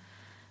dem.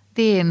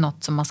 Det är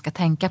något som man ska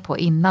tänka på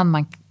innan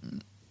man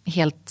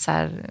helt så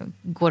här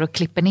går och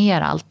klipper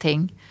ner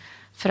allting.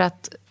 För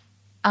att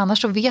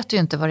annars så vet du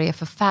ju inte vad det är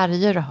för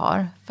färger du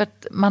har. För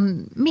att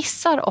man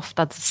missar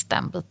ofta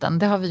den biten.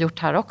 Det har vi gjort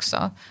här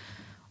också.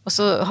 Och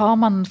så har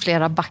man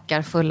flera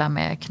backar fulla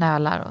med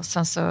knölar. Och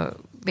sen så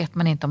vet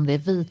man inte om det är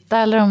vita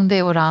eller om det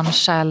är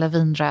orangea eller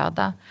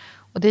vinröda.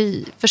 Och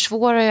det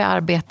försvårar ju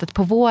arbetet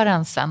på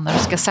våren sen när du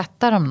ska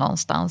sätta dem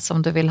någonstans.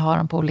 Om du vill ha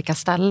dem på olika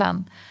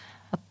ställen.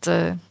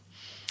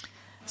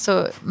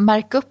 Så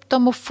märk upp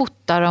dem och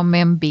fota dem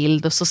med en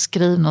bild. Och så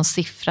skriv någon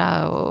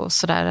siffra och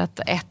sådär. Att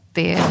 1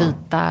 är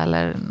vita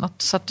eller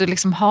något. Så att du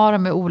liksom har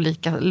dem i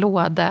olika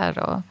lådor.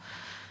 Och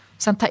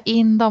sen ta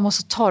in dem och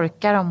så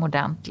torkar dem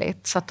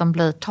ordentligt. Så att de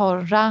blir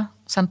torra.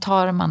 Sen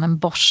tar man en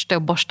borste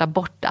och borstar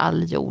bort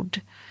all jord.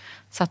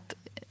 Så att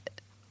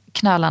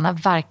knölarna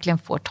verkligen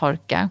får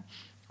torka.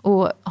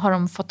 Och har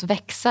de fått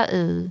växa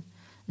i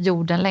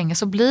jorden länge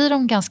så blir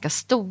de ganska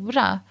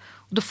stora.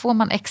 Och då får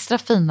man extra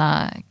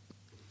fina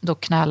då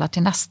knölar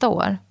till nästa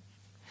år.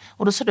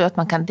 Och då ser du att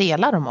man kan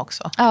dela dem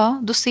också? Ja,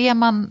 då ser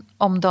man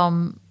om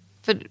de...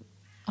 För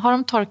har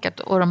de torkat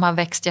och de har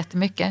växt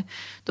jättemycket,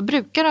 då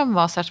brukar de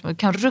vara så att man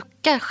kan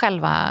rucka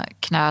själva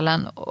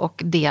knölen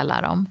och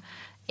dela dem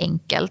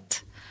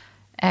enkelt.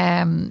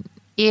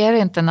 Är det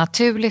inte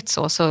naturligt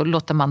så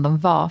låter man dem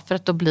vara, för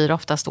att då blir det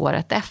oftast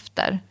året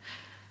efter.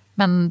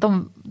 Men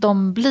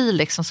de blir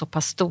liksom så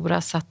pass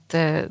stora så att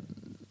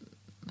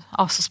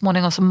så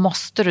småningom så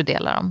måste du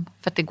dela dem.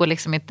 För att det går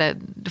liksom inte,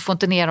 du får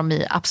inte ner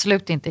dem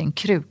absolut inte i en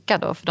kruka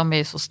då, för de är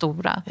ju så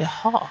stora.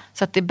 Jaha.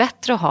 Så att det är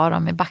bättre att ha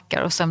dem i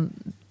backar och sen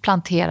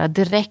plantera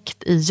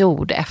direkt i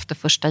jord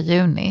efter 1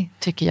 juni,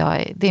 tycker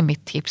jag. Det är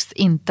mitt tips.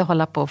 Inte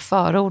hålla på och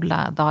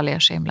förodla dahlior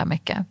så himla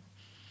mycket.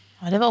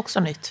 Ja, det var också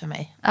nytt för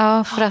mig.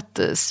 Ja, för att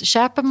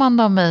köper man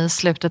dem i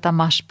slutet av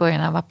mars,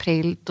 början av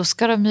april, då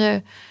ska de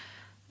ju,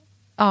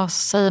 så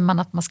säger man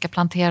att man ska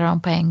plantera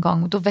dem på en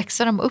gång. Och då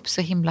växer de upp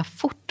så himla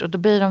fort och då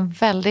blir de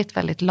väldigt,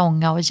 väldigt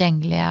långa och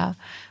gängliga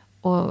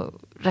och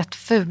rätt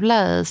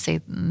fula i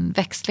sin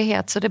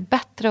växtlighet. Så det är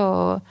bättre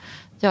att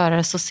göra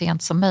det så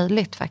sent som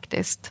möjligt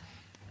faktiskt.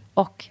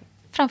 Och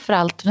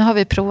framförallt, nu har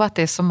vi provat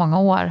det i så många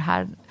år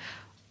här.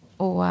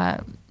 Och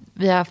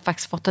vi har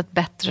faktiskt fått ett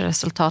bättre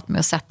resultat med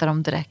att sätta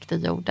dem direkt i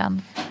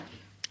jorden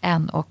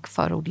än att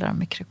förodla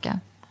dem i kruka.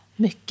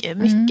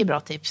 Mycket bra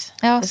tips.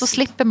 Ja, så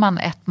slipper man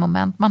ett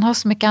moment. Man har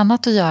så mycket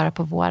annat att göra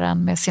på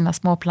våren med sina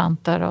små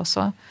plantor och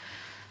så.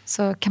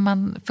 Så kan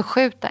man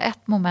förskjuta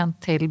ett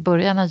moment till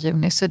början av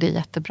juni så är det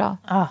jättebra.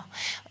 Ja.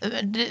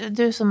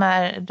 Du som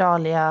är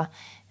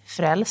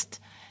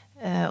dahlia-frälst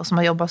och som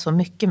har jobbat så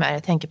mycket med det.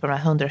 Jag tänker på de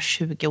här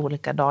 120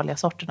 olika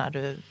dahlia-sorterna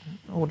du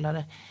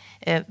odlade.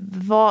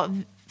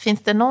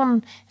 Finns det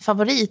någon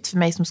favorit för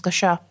mig som ska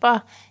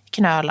köpa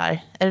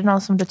knölar? Är det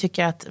någon som du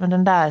tycker att men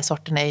den där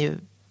sorten är ju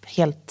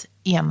helt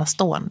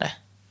enastående?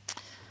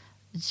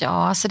 Ja,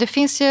 alltså det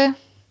finns ju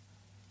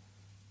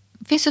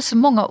så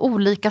många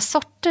olika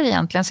sorter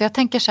egentligen. Så jag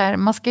tänker så här,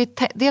 man ska ju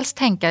dels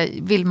tänka,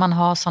 vill man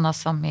ha sådana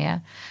som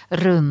är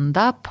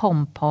runda,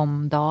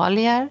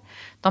 pom-pom-dahlior?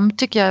 De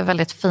tycker jag är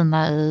väldigt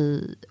fina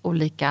i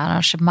olika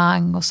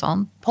arrangemang och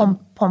sånt.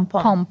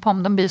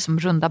 Pom-pom, de blir som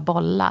runda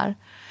bollar.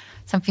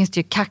 Sen finns det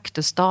ju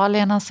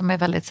kaktusdahliorna som är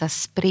väldigt så här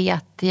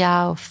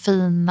spretiga och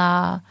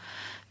fina.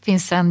 Det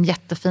finns en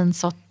jättefin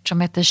sort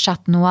som heter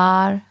Chat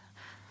Noir.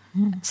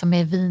 Som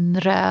är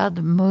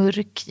vinröd,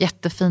 mörk,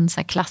 jättefin så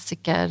här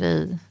klassiker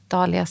i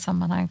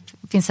dahlia-sammanhang.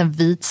 Det finns en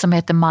vit som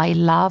heter My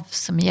Love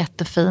som är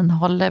jättefin,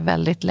 håller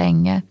väldigt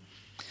länge.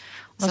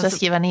 Måste jag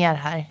skriva ner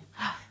här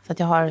så att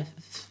jag har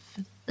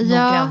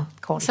noggrann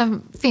koll.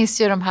 Sen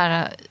finns ju de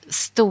här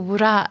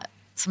stora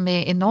som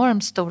är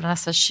enormt stora,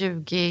 nästan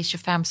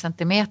 20-25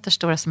 centimeter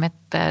stora som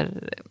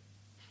heter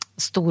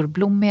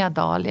storblommiga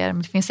dahlior.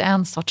 Men det finns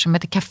en sort som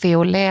heter Café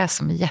au lait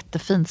som är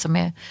jättefin, som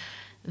är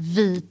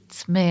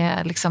vit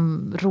med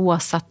liksom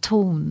rosa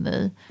ton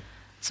i,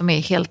 som är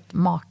helt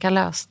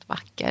makalöst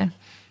vacker.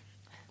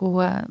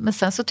 Men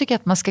sen så tycker jag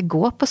att man ska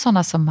gå på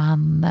sådana som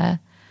man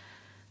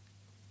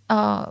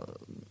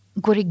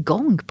går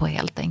igång på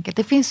helt enkelt.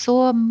 Det finns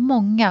så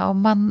många och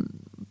man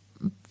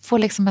får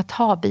liksom ett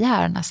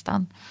habegär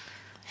nästan.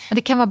 Men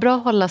det kan vara bra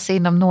att hålla sig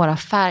inom några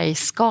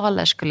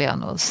färgskalor skulle jag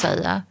nog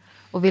säga.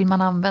 Och vill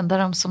man använda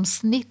dem som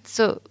snitt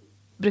så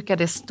brukar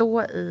det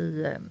stå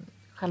i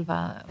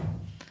själva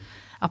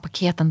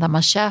paketen där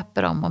man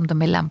köper dem, om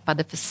de är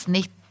lämpade för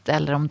snitt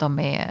eller om de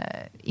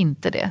är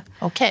inte det.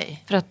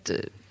 Okej. För att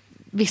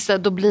vissa,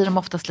 då blir de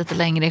oftast lite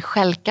längre i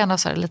skälkan och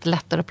så är det lite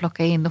lättare att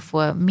plocka in och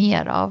få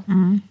mer av.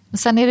 Men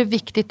sen är det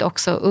viktigt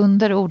också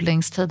under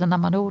odlingstiden när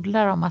man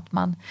odlar dem att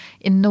man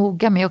är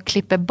noga med att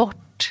klippa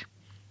bort,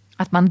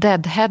 att man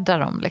deadheadar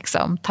dem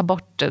liksom, tar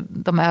bort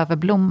de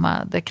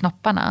överblommade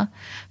knopparna.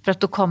 För att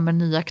då kommer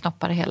nya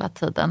knoppar hela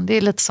tiden. Det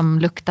är lite som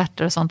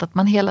luktärtor och sånt, att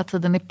man hela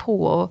tiden är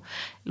på och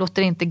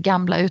låter inte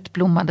gamla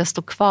utblommade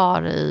stå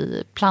kvar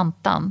i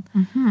plantan.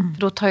 För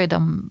då tar ju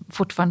de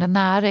fortfarande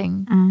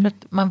näring. För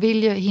att man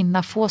vill ju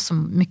hinna få så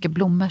mycket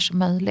blommor som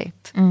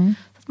möjligt.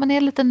 Så att man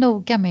är lite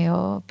noga med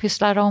att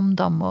pyssla om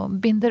dem och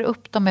binder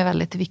upp dem är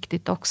väldigt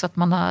viktigt också. Att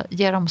man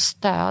ger dem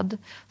stöd.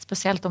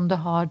 Speciellt om du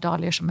har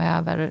dahlior som är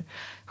över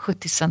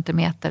 70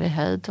 centimeter i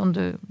höjd. Om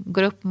du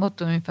går upp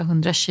mot ungefär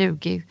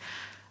 120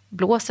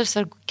 blåser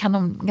så kan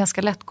de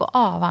ganska lätt gå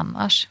av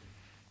annars.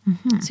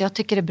 Så jag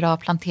tycker det är bra att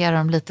plantera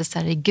dem lite så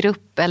här i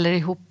grupp eller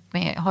ihop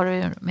med, har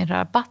du med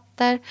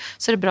rabatter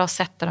så är det bra att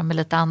sätta dem med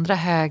lite andra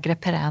högre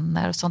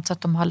perenner och sånt så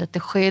att de har lite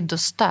skydd och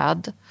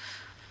stöd.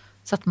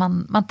 Så att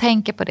man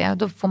tänker på det,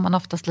 då får man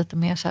oftast lite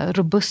mer så här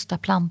robusta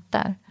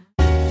planter.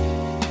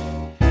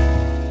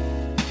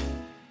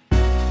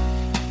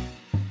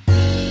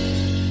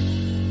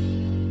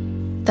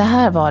 Det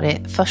här var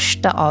det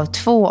första av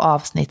 2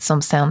 avsnitt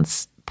som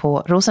sänds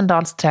på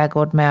Rosendals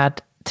trädgård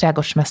med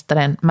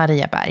trädgårdsmästaren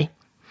Maria Berg.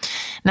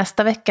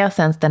 Nästa vecka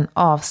sänds den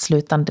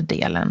avslutande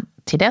delen.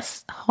 Till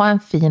dess, ha en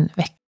fin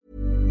vecka.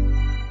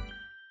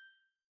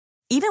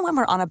 Even when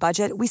we're on a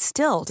budget, we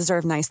still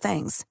deserve nice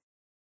things.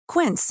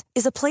 Quince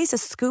is a place to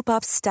scoop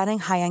up stunning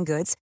high-end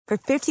goods for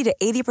 50 to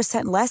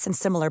 80% less than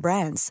similar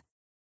brands.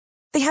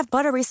 They have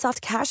buttery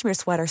soft cashmere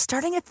sweaters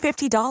starting at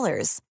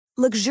 $50,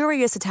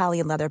 luxurious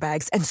Italian leather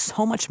bags, and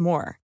so much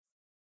more.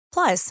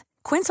 Plus,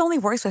 Quince only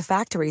works with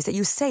factories that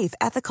use safe,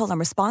 ethical, and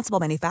responsible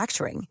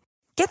manufacturing.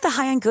 Get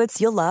the high-end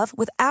goods you'll love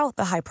without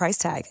the high price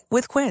tag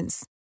with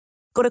Quince.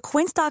 Go to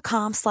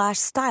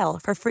quince.com/style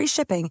for free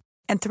shipping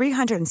and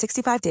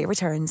 365-day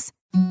returns.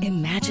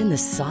 Imagine the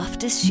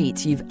softest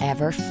sheets you've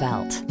ever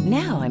felt.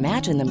 Now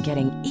imagine them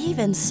getting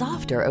even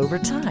softer over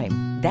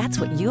time. That's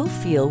what you'll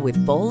feel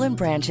with Boll &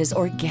 Branch's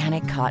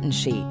organic cotton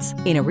sheets.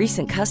 In a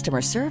recent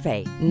customer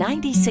survey,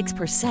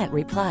 96%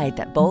 replied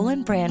that Boll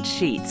 & Branch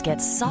sheets get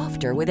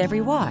softer with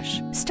every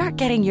wash. Start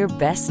getting your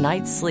best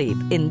night's sleep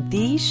in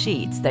these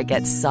sheets that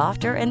get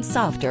softer and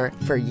softer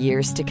for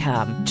years to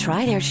come.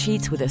 Try their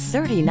sheets with a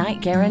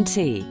 30-night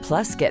guarantee.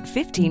 Plus, get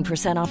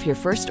 15% off your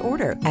first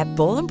order at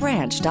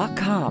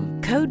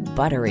bollandbranch.com. Code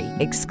BUTTERY.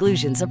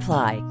 Exclusions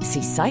apply.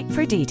 See site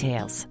for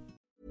details.